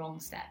wrong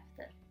step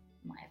that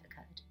might have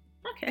occurred.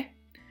 Okay.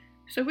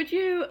 So would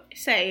you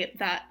say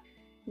that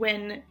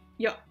when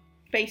you're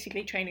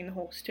basically training the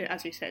horse to,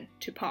 as you said,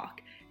 to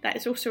park, that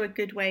is also a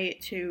good way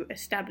to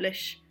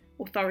establish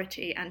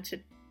authority and to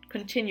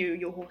continue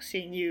your horse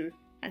seeing you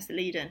as the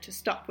leader and to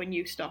stop when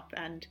you stop?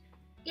 And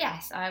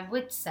yes, I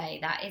would say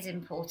that is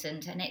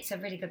important, and it's a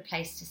really good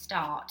place to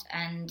start.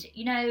 And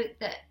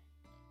that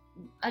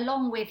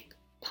along with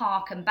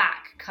park and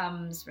back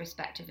comes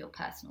respect of your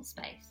personal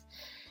space.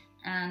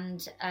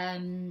 And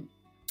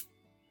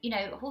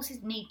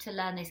horses need to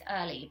learn this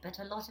early, but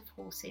a lot of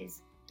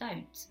horses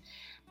don't.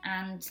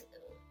 And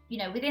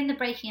within the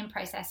breaking in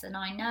process, and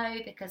I know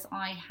because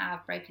I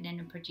have broken in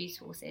and produced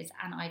horses,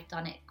 and I've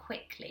done it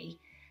quickly,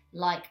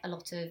 like a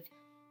lot of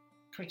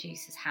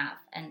producers have.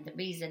 And the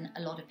reason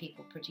a lot of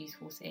people produce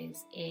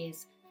horses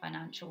is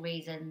financial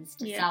reasons,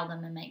 to sell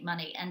them and make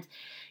money. And,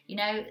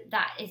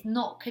 that is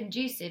not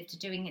conducive to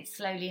doing it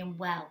slowly and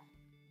well.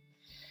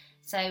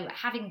 So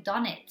having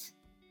done it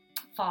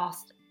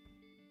fast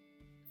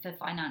for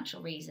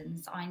financial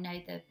reasons, I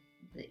know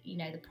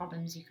the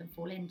problems you can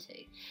fall into.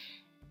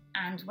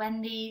 And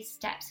when these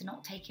steps are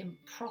not taken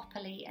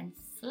properly and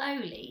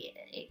slowly,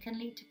 it can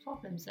lead to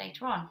problems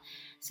later on.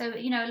 So,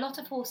 a lot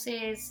of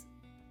horses,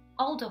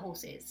 older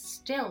horses,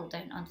 still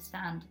don't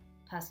understand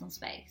personal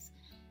space.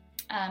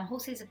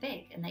 Horses are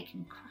big and they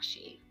can crush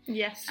you.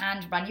 Yes.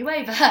 And run you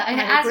over.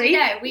 As we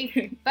know, we've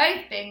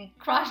both been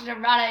crushed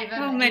and run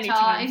over many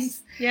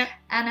times. Yeah.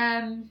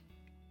 And,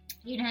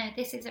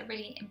 this is a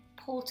really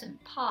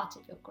important part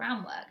of your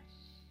groundwork,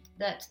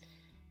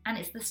 and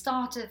it's the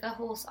start of a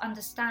horse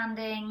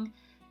understanding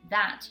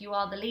that you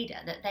are the leader,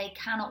 that they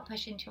cannot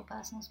push into your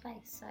personal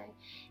space. So,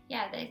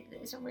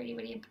 it's a really,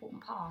 really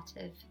important part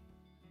of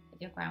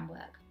your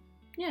groundwork.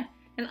 Yeah,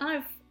 and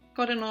I've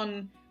gotten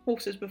on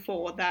horses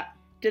before that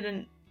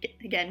didn't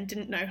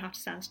know how to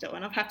stand still,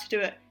 and I've had to do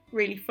it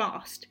really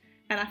fast,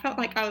 and I felt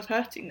like I was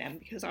hurting them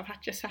because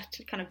I've just had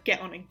to kind of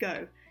get on and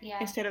go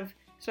instead of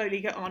slowly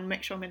get on,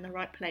 make sure I'm in the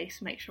right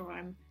place, make sure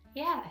I'm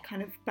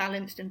kind of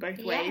balanced in both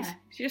ways.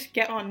 So just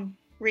get on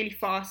really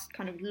fast,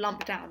 kind of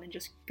lump down and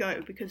just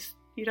go, because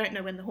you don't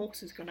know when the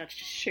horse is going to just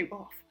shoot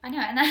off. I know,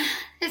 and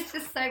it's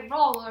just so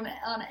wrong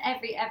on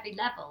every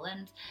level,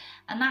 and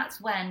that's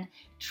when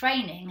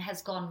training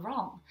has gone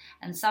wrong.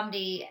 And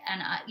there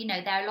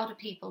are a lot of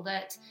people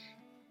that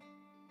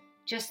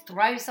just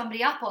throw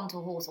somebody up onto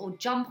a horse or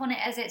jump on it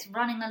as it's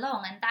running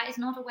along, and that is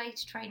not a way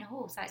to train a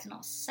horse. That is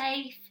not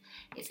safe.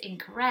 It's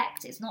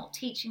incorrect. It's not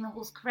teaching the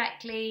horse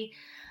correctly,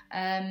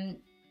 and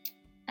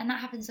that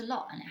happens a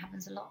lot, and it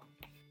happens a lot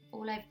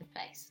all over the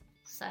place.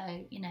 So,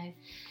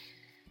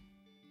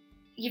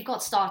 you've got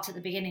to start at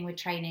the beginning with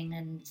training,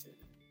 and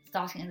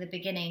starting at the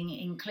beginning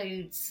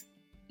includes,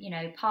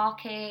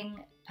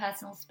 parking,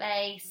 personal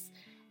space,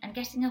 and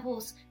getting a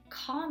horse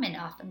calm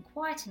enough and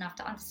quiet enough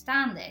to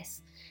understand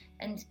this.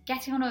 And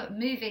getting on a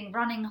moving,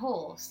 running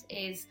horse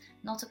is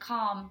not a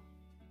calm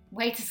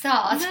way to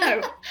start.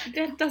 No,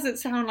 it doesn't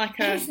sound like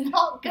it's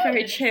not good.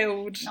 Very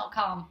chilled. Not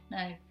calm,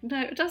 no.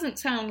 No, it doesn't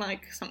sound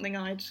like something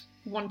I'd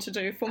want to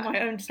do for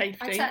my own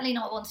safety. I certainly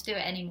not want to do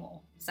it anymore.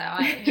 So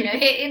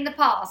in the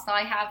past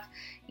I have,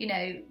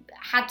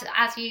 had to,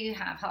 as you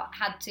have,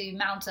 had to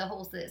mount a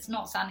horse that's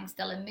not standing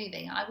still and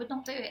moving. I would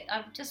not do it.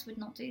 I just would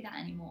not do that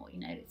anymore.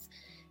 It's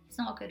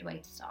not a good way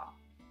to start.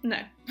 No,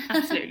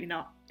 absolutely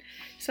not.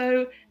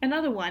 So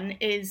another one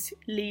is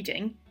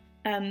leading,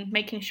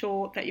 making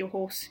sure that your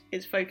horse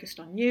is focused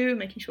on you,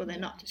 making sure they're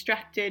not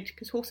distracted,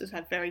 because horses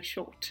have very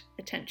short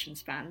attention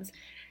spans.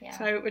 Yeah.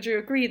 So would you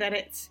agree that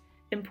it's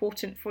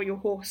important for your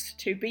horse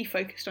to be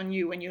focused on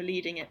you when you're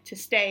leading it, to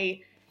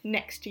stay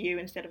next to you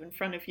instead of in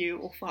front of you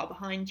or far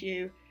behind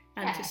you,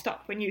 and to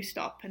stop when you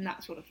stop and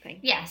that sort of thing?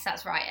 Yes,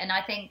 that's right. And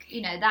I think,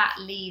 that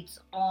leads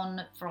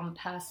on from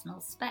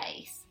personal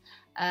space.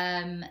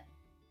 I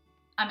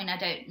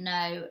don't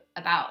know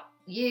about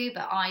you,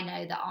 but I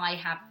know that I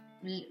have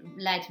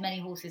led many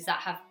horses that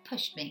have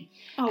pushed me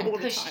and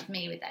pushed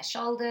me with their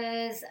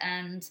shoulders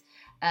and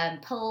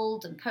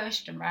pulled and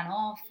pushed and ran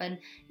off. And,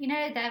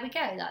 there we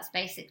go. That's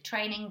basic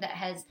training that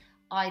has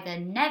either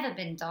never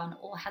been done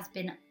or has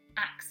been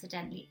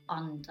accidentally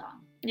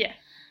undone. Yeah.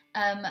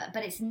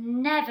 But it's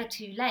never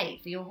too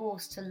late for your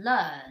horse to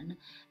learn.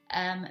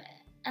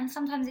 And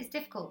sometimes it's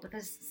difficult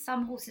because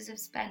some horses have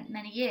spent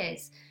many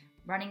years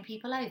running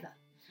people over.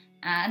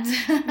 And,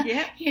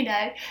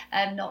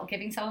 not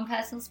giving someone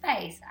personal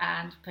space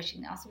and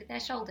pushing us with their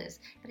shoulders.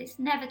 But it's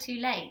never too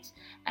late.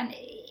 And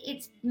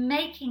it's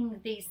making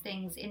these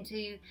things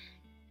into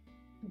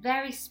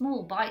very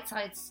small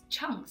bite-sized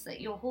chunks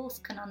that your horse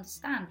can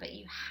understand, but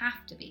you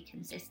have to be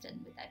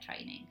consistent with their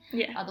training.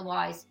 Yeah.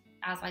 Otherwise,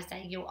 as I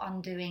say, you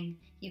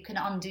can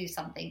undo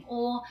something.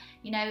 Or,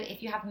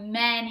 if you have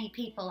many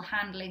people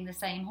handling the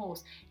same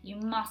horse, you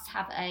must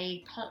have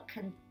a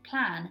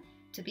plan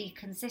to be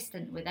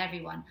consistent with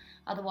everyone.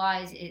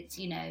 Otherwise, it's,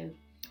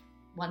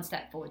 one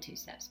step forward, two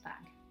steps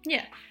back.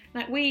 Yeah.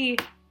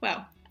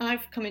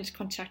 I've come into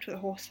contact with a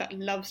horse that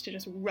loves to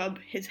just rub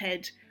his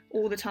head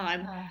all the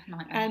time.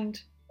 And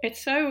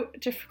it's so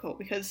difficult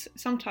because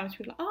sometimes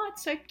people are like,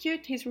 it's so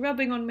cute, he's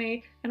rubbing on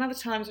me, and other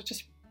times it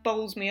just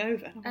bowls me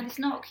over. And it's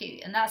not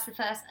cute, and that's the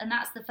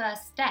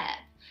first step.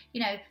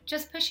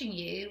 Just pushing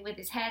you with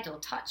his head or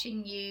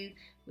touching you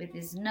with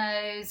his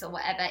nose or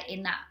whatever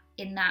in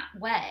that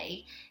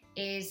way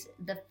is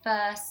the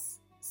first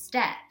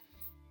step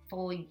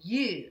for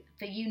you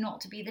not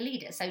to be the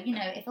leader. So,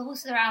 if the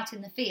horses are out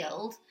in the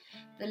field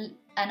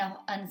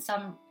and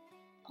some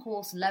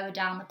horse lower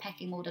down the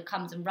pecking order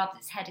comes and rubs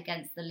its head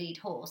against the lead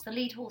horse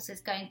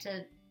is going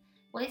to,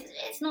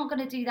 it's not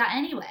going to do that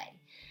anyway.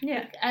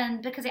 Yeah.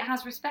 And because it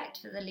has respect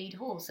for the lead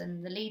horse,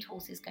 and the lead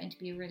horse is going to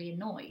be really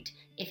annoyed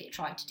if it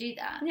tried to do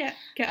that. Yeah,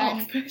 get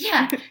off.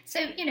 Yeah. So,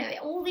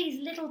 all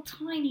these little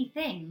tiny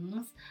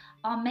things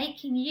are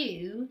making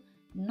you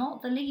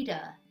not the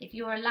leader. If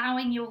you're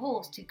allowing your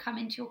horse to come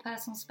into your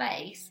personal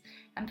space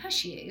and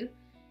push you,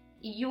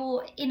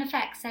 you're in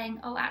effect saying,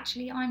 oh,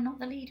 actually, I'm not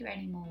the leader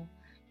anymore.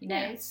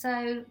 Yeah.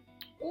 So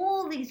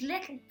all these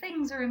little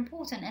things are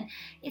important, and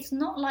it's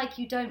not like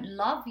you don't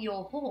love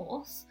your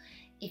horse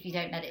if you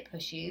don't let it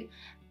push you.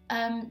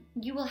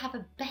 You will have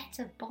a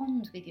better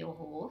bond with your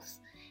horse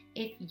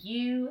if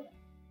you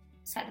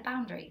set the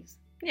boundaries.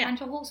 Yeah. And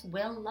your horse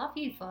will love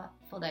you for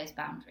those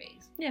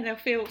boundaries. Yeah, they'll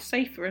feel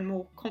safer and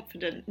more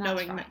confident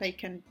knowing right. that they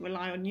can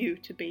rely on you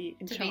to be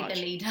in charge. To be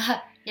the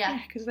leader.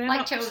 Yeah, because they're like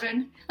not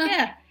children.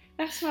 Yeah,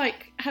 that's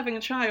like having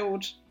a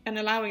child and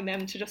allowing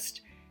them to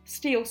just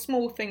steal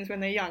small things when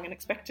they're young and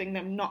expecting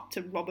them not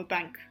to rob a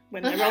bank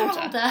when they're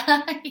older.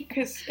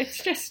 Because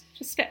it's just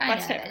step by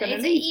step going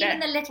to lead even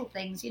there. the little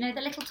things, the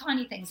little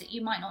tiny things that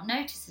you might not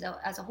notice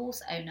as a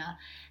horse owner.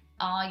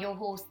 Are your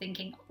horse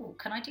thinking, oh,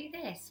 can I do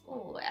this?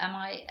 Oh,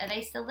 are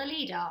they still the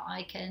leader?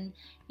 I can,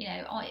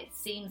 it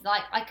seems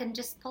like I can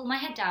just pull my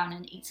head down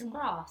and eat some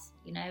grass,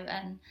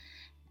 and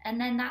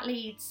then that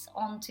leads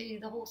on to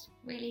the horse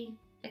really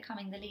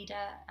becoming the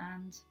leader,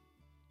 and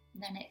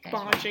then it goes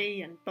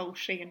bargy and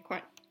bolshy and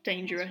quite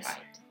dangerous,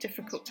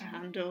 difficult to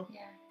handle.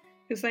 Yeah.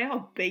 Because they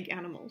are big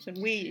animals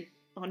and we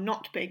are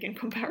not big in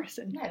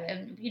comparison. No,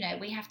 and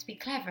we have to be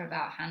clever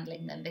about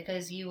handling them,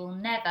 because you will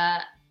never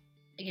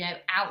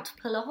out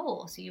pull a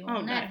horse. You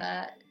will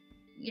never,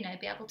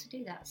 be able to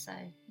do that. So,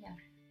 yeah.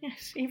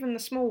 Yes, even the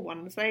small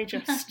ones,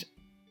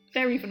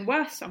 they're even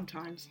worse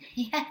sometimes.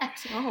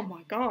 Yes. Oh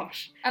my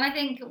gosh. And I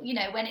think,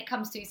 when it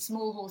comes to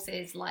small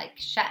horses like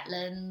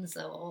Shetlands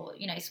or,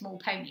 small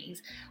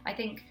ponies, I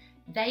think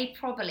they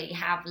probably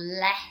have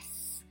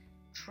less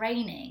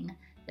training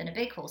than a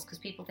big horse, because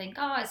people think,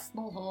 oh, it's a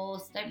small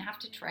horse, don't have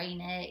to train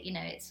it,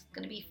 it's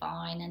going to be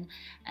fine.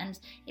 And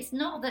it's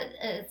not that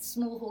a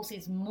small horse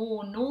is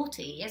more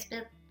naughty, it's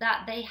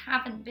that they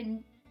haven't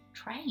been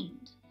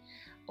trained.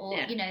 Or,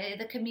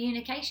 the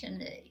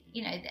communication,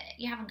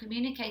 you haven't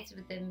communicated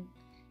with them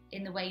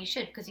in the way you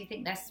should, because you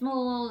think they're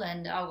small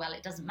and, oh, well,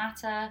 it doesn't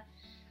matter.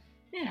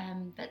 Yeah.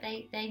 But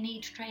they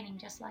need training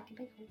just like a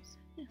big horse.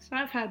 Yes,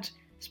 I've had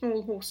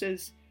small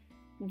horses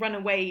run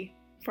away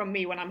from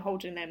me when I'm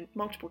holding them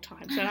multiple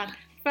times. And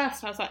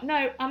first I was like,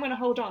 no, I'm going to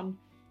hold on.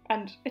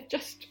 And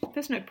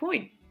there's no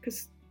point,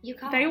 because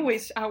they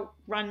always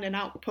outrun and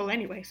outpull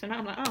anyway. So now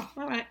I'm like, oh,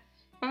 all right,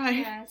 bye.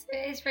 Yeah,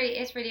 it's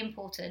really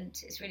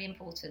important. It's really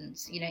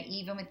important,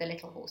 even with the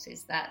little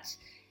horses, that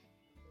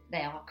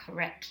they are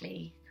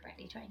correctly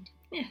trained.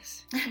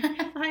 Yes,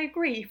 I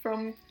agree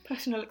from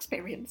personal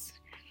experience.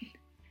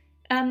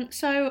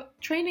 So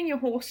training your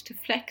horse to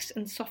flex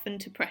and soften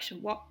to pressure,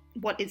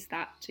 what is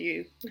that to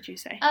you, would you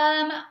say?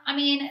 I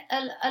mean,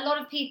 a lot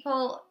of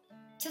people,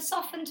 to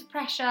soften to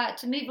pressure,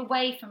 to move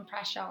away from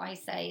pressure, I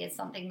say, is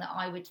something that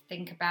I would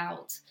think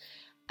about.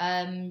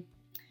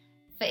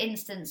 For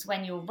instance,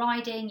 when you're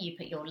riding, you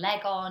put your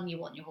leg on, you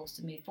want your horse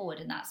to move forward,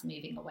 and that's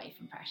moving away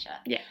from pressure.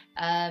 Yeah.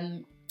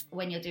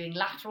 When you're doing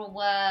lateral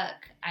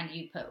work and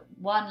you put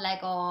one leg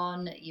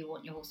on, you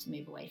want your horse to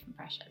move away from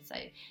pressure. So,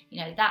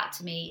 that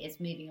to me is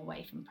moving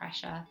away from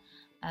pressure.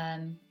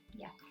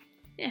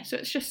 Yeah, so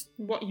it's just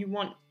what you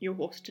want your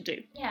horse to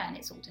do. Yeah, and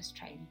it's all just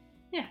training.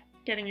 Yeah,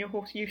 getting your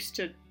horse used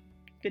to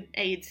the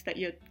aids that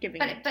you're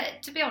giving it.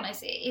 But to be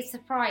honest, it is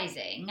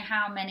surprising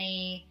how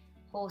many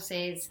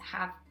horses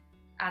have,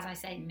 as I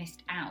say,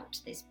 missed out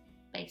this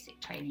basic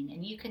training.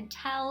 And you can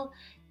tell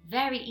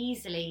very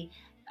easily.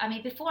 I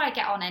mean, before I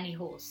get on any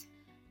horse,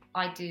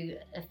 I do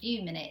a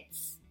few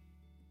minutes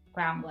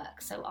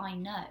groundwork, so I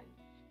know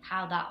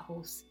how that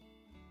horse,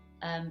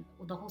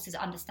 the horse is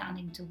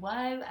understanding to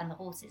whoa and the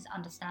horse is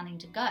understanding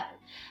to go.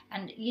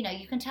 And,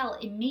 you can tell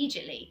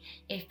immediately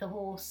if the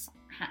horse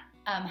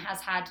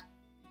has had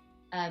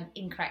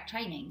incorrect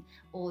training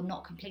or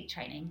not complete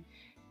training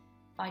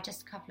by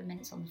just a couple of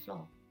minutes on the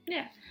floor.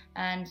 Yeah.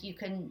 And you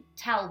can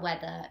tell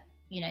whether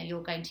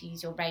you're going to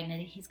use your rein and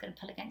he's going to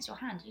pull against your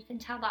hand. You can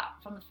tell that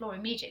from the floor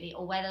immediately,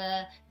 or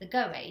whether the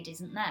go aid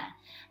isn't there.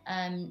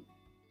 And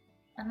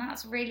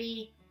that's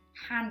really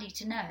handy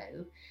to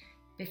know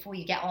before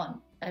you get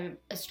on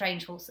a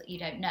strange horse that you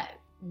don't know,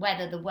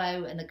 whether the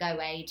whoa and the go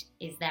aid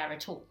is there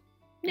at all.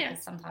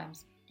 Because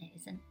sometimes it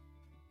isn't.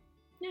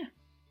 Yeah,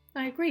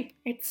 I agree.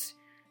 It's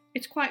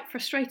quite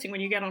frustrating when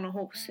you get on a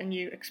horse and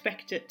you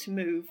expect it to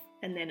move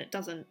and then it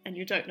doesn't, and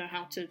you don't know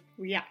how to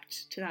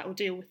react to that or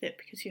deal with it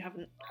because you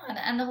haven't.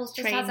 And the horse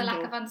just has a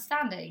lack of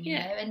understanding, you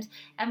know.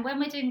 And when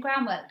we're doing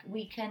groundwork,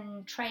 we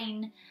can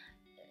train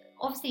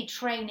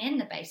in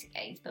the basic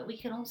aids, but we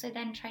can also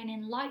then train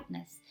in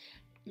lightness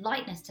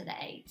to the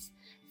aids.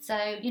 So,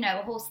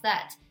 a horse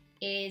that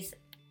is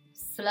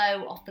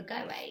slow off the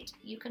go aid,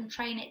 you can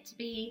train it to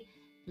be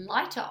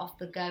lighter off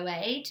the go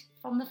aid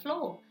from the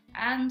floor,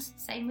 and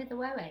same with the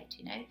whoa aid,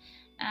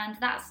 and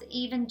that's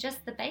even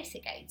just the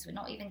basic aids. We're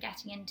not even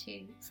getting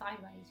into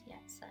sideways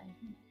yet, so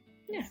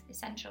is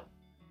essential.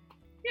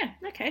 Yeah,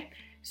 okay.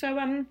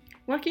 So,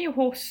 working your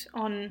horse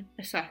on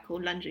a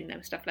circle, lunging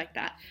them, stuff like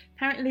that.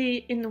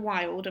 Apparently, in the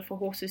wild, if a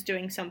horse is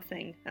doing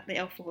something that the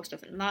alpha horse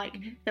doesn't like,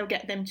 they'll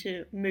get them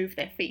to move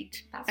their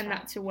feet.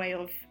 That's a way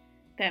of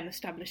them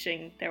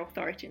establishing their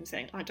authority and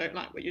saying, I don't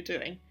like what you're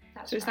doing.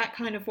 Is that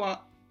kind of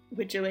what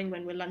we're doing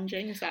when we're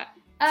lunging? Is that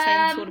the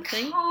same sort of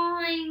thing?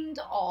 Kind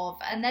of.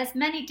 And there's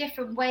many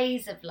different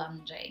ways of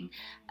lunging.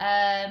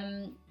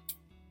 And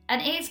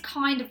it is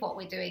kind of what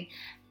we're doing.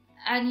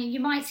 And you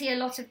might see a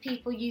lot of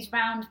people use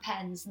round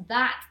pens.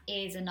 That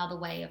is another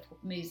way of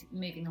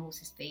moving the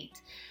horse's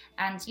feet.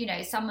 And,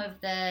 some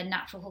of the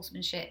natural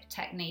horsemanship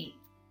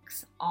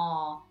techniques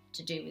are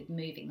to do with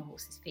moving the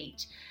horse's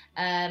feet.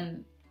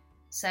 In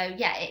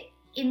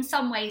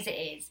some ways it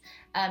is.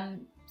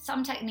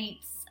 Some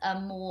techniques are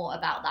more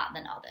about that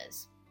than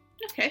others.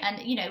 Okay.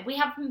 And, we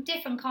have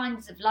different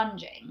kinds of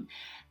lunging.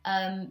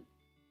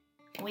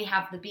 We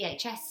have the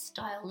BHS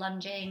style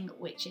lunging,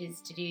 which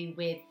is to do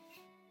with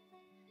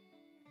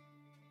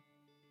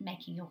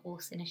making your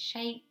horse in a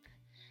shape,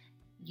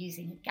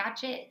 using a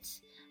gadget,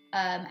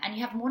 and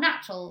you have a more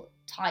natural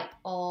type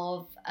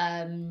of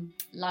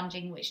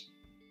lunging, which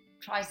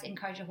tries to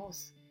encourage your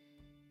horse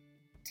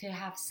to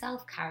have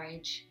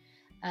self-carriage,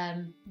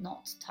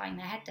 not tying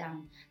their head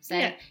down. So,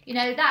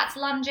 that's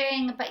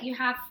lunging, but you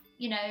have,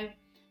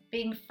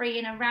 being free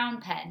in a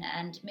round pen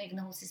and moving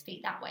the horse's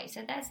feet that way.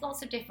 So there's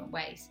lots of different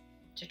ways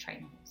to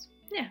train a horse.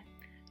 Yeah.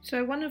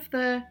 So one of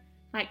the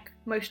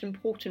most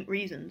important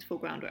reasons for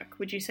groundwork,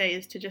 would you say,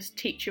 is to just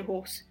teach your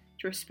horse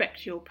to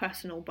respect your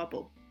personal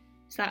bubble?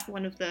 Is that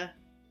one of the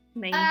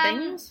main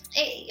things?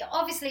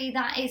 Obviously,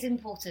 that is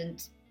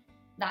important.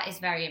 That is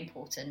very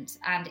important.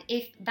 And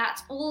if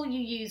that's all you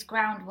use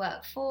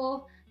groundwork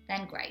for,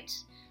 then great.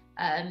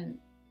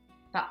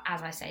 But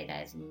as I say,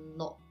 there's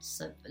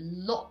lots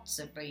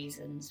of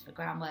reasons for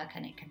groundwork,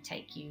 and it can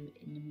take you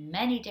in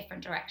many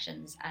different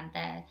directions. And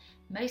they're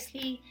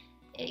mostly,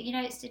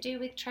 it's to do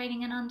with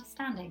training and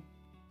understanding.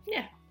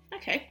 Yeah,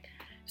 okay.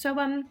 So,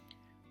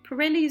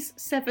 Pirelli's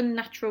 7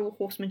 natural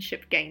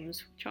horsemanship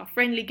games, which are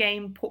friendly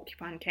game,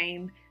 porcupine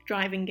game,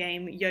 driving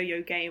game,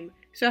 yo-yo game,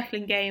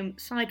 circling game,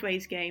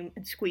 sideways game,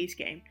 and squeeze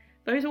game.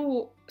 Those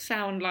all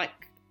sound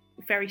like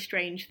very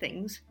strange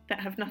things that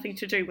have nothing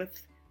to do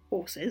with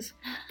horses,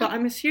 but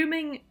I'm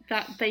assuming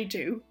that they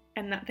do,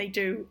 and that they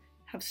do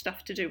have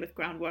stuff to do with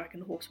groundwork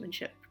and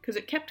horsemanship, because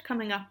it kept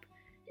coming up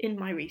in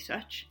my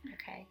research.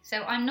 Okay,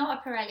 so I'm not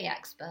a Pirelli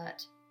expert.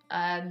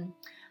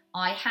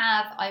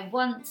 I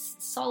once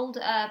sold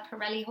a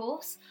Pirelli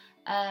horse,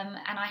 and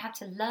I had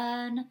to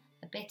learn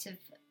a bit of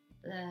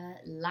the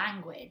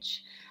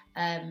language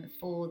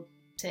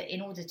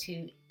in order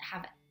to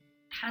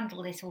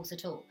handle this horse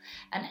at all.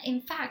 And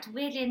in fact,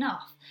 weirdly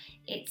enough,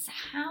 it's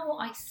how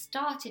I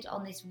started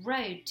on this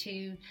road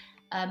to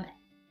a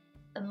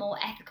more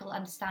ethical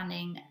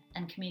understanding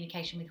and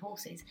communication with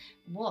horses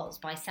was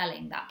by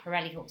selling that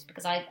Pirelli horse,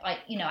 because I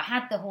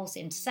had the horse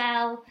in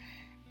sell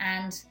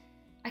and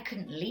I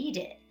couldn't lead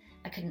it.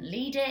 I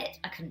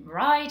couldn't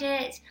ride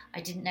it. I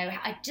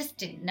just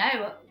didn't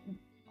know.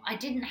 I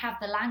didn't have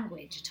the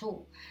language at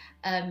all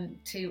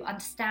to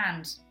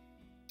understand,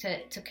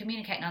 to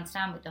communicate and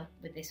understand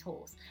with this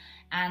horse.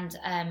 And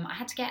I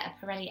had to get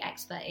a Pirelli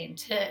expert in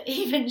to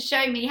even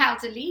show me how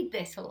to lead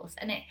this horse.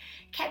 And it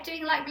kept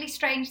doing really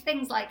strange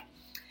things, like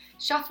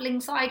shuffling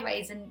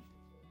sideways and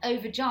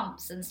over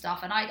jumps and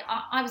stuff. And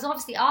I was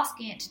obviously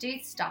asking it to do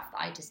stuff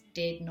that I just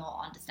did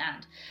not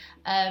understand.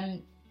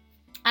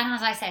 And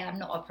as I say, I'm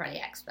not a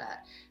Pirelli expert,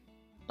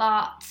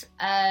 but,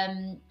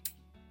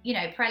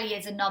 Pirelli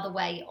is another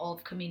way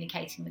of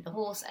communicating with the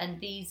horse. And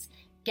these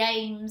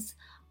games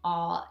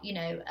are,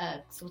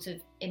 sort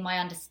of, in my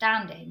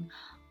understanding,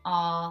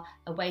 are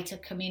a way to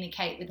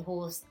communicate with the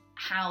horse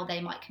how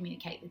they might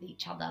communicate with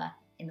each other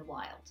in the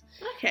wild.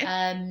 Okay.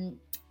 And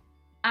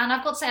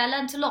I've got to say, I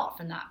learned a lot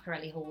from that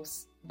Pirelli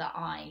horse that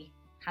I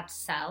had to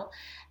sell.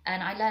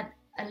 And I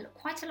learned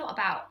quite a lot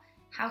about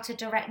how to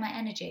direct my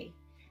energy,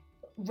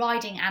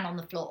 riding and on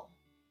the floor.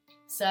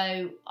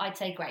 So I'd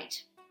say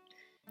great.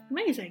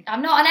 Amazing.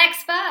 I'm not an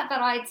expert,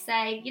 but I'd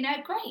say,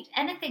 great.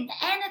 Anything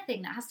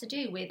that has to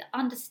do with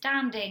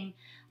understanding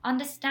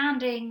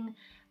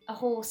a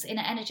horse in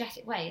an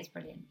energetic way is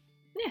brilliant.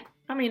 Yeah,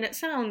 I mean, it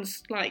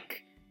sounds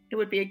like it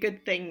would be a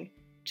good thing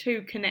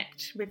to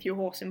connect with your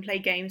horse and play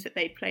games that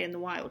they'd play in the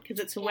wild, because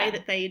it's a way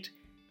that they'd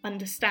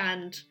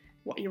understand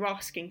what you're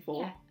asking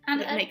for. Yeah.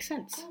 And it makes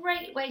sense.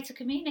 Great way to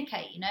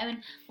communicate,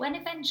 and when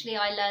eventually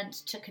I learnt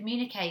to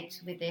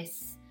communicate with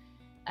this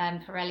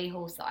Pirelli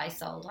horse that I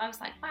sold, I was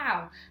like,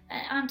 wow,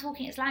 I'm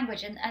talking its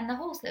language, and the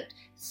horse looked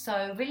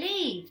so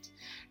relieved.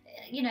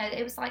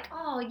 It was like,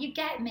 oh, you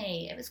get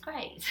me. It was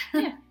great.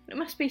 Yeah, it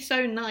must be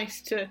so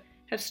nice to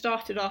have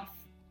started off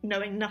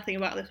knowing nothing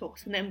about this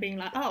horse and then being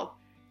like, oh,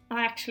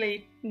 I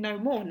actually know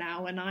more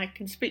now and I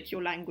can speak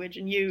your language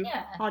and you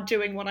are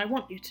doing what I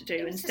want you to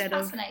do instead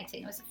of...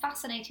 fascinating. It was a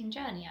fascinating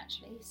journey,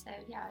 actually. So,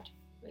 yeah, I'd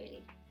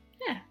really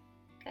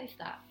go for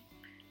that.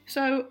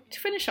 So, to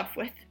finish off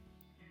with,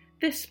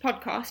 this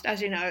podcast,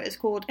 as you know, is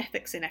called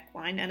Ethics in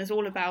Equine and is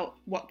all about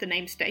what the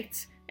name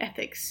states,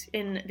 ethics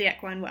in the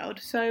equine world.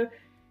 So,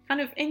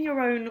 kind of in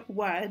your own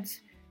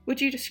words, would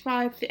you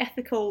describe the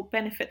ethical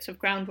benefits of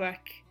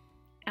Groundwork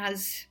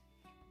as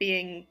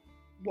being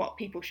what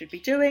people should be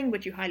doing?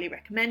 Would you highly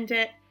recommend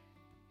it?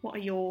 What are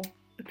your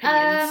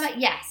opinions?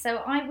 So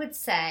I would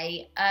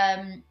say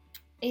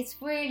it's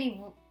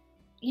really,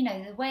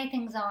 the way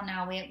things are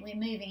now, we're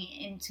moving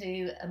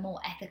into a more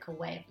ethical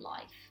way of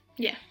life.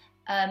 Yeah.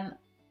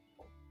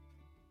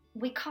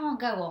 We can't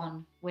go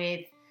on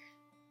with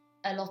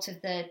a lot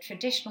of the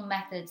traditional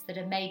methods that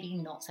are maybe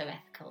not so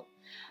ethical.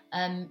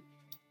 And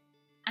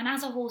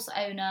as a horse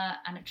owner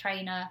and a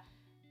trainer,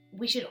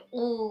 we should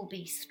all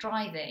be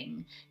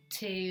striving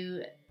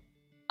to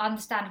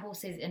understand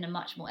horses in a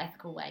much more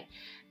ethical way.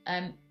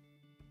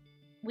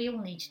 We all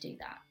need to do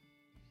that.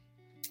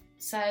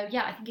 So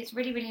I think it's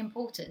really, really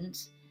important.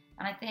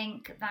 And I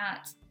think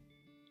that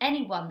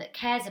anyone that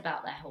cares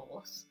about their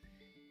horse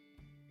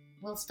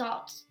will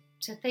start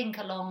to think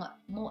along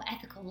more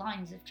ethical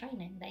lines of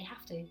training. They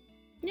have to.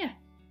 Yeah.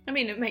 I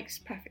mean, it makes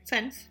perfect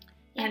sense.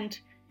 Yeah. And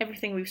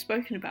everything we've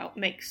spoken about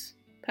makes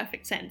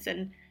perfect sense.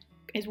 And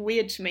it's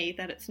weird to me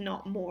that it's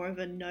not more of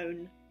a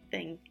known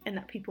thing and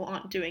that people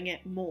aren't doing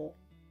it more.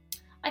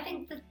 I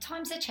think the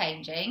times are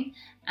changing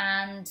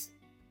and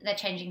they're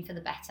changing for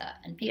the better.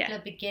 And people are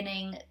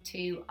beginning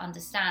to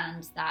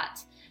understand that,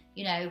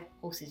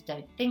 horses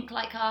don't think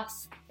like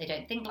us. They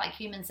don't think like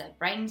humans. Their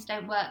brains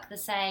don't work the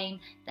same.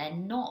 They're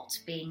not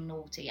being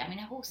naughty. I mean,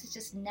 a horse is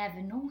just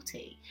never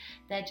naughty.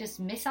 They're just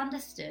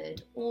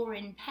misunderstood or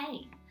in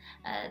pain.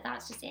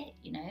 That's just it,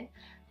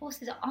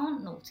 Horses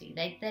aren't naughty.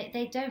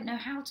 They don't know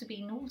how to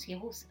be naughty. A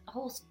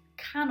horse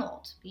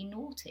cannot be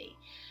naughty.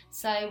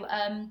 So,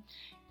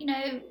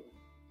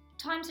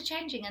 times are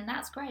changing and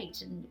that's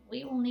great. And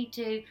we all need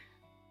to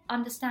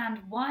understand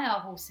why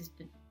our horses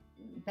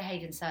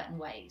behave in certain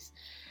ways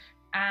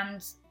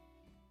and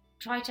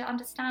try to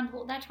understand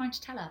what they're trying to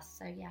tell us.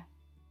 So, yeah.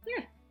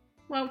 Yeah.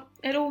 Well,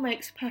 it all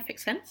makes perfect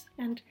sense.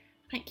 And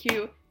thank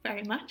you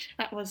very much.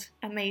 That was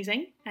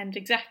amazing and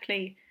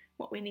exactly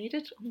what we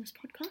needed on this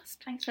podcast.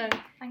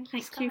 Thank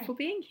you for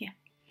being here.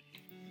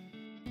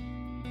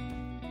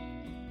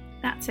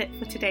 That's it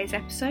for today's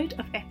episode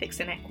of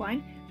Ethics in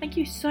Equine. Thank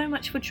you so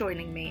much for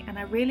joining me, and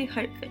I really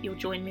hope that you'll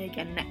join me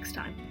again next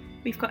time.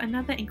 We've got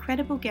another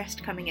incredible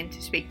guest coming in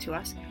to speak to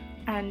us,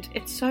 and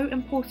it's so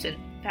important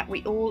that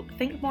we all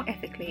think more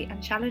ethically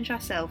and challenge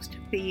ourselves to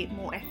be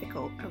more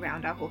ethical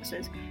around our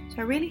horses. So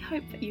I really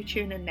hope that you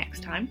tune in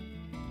next time.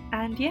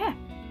 And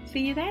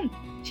see you then.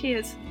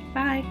 Cheers.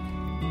 Bye.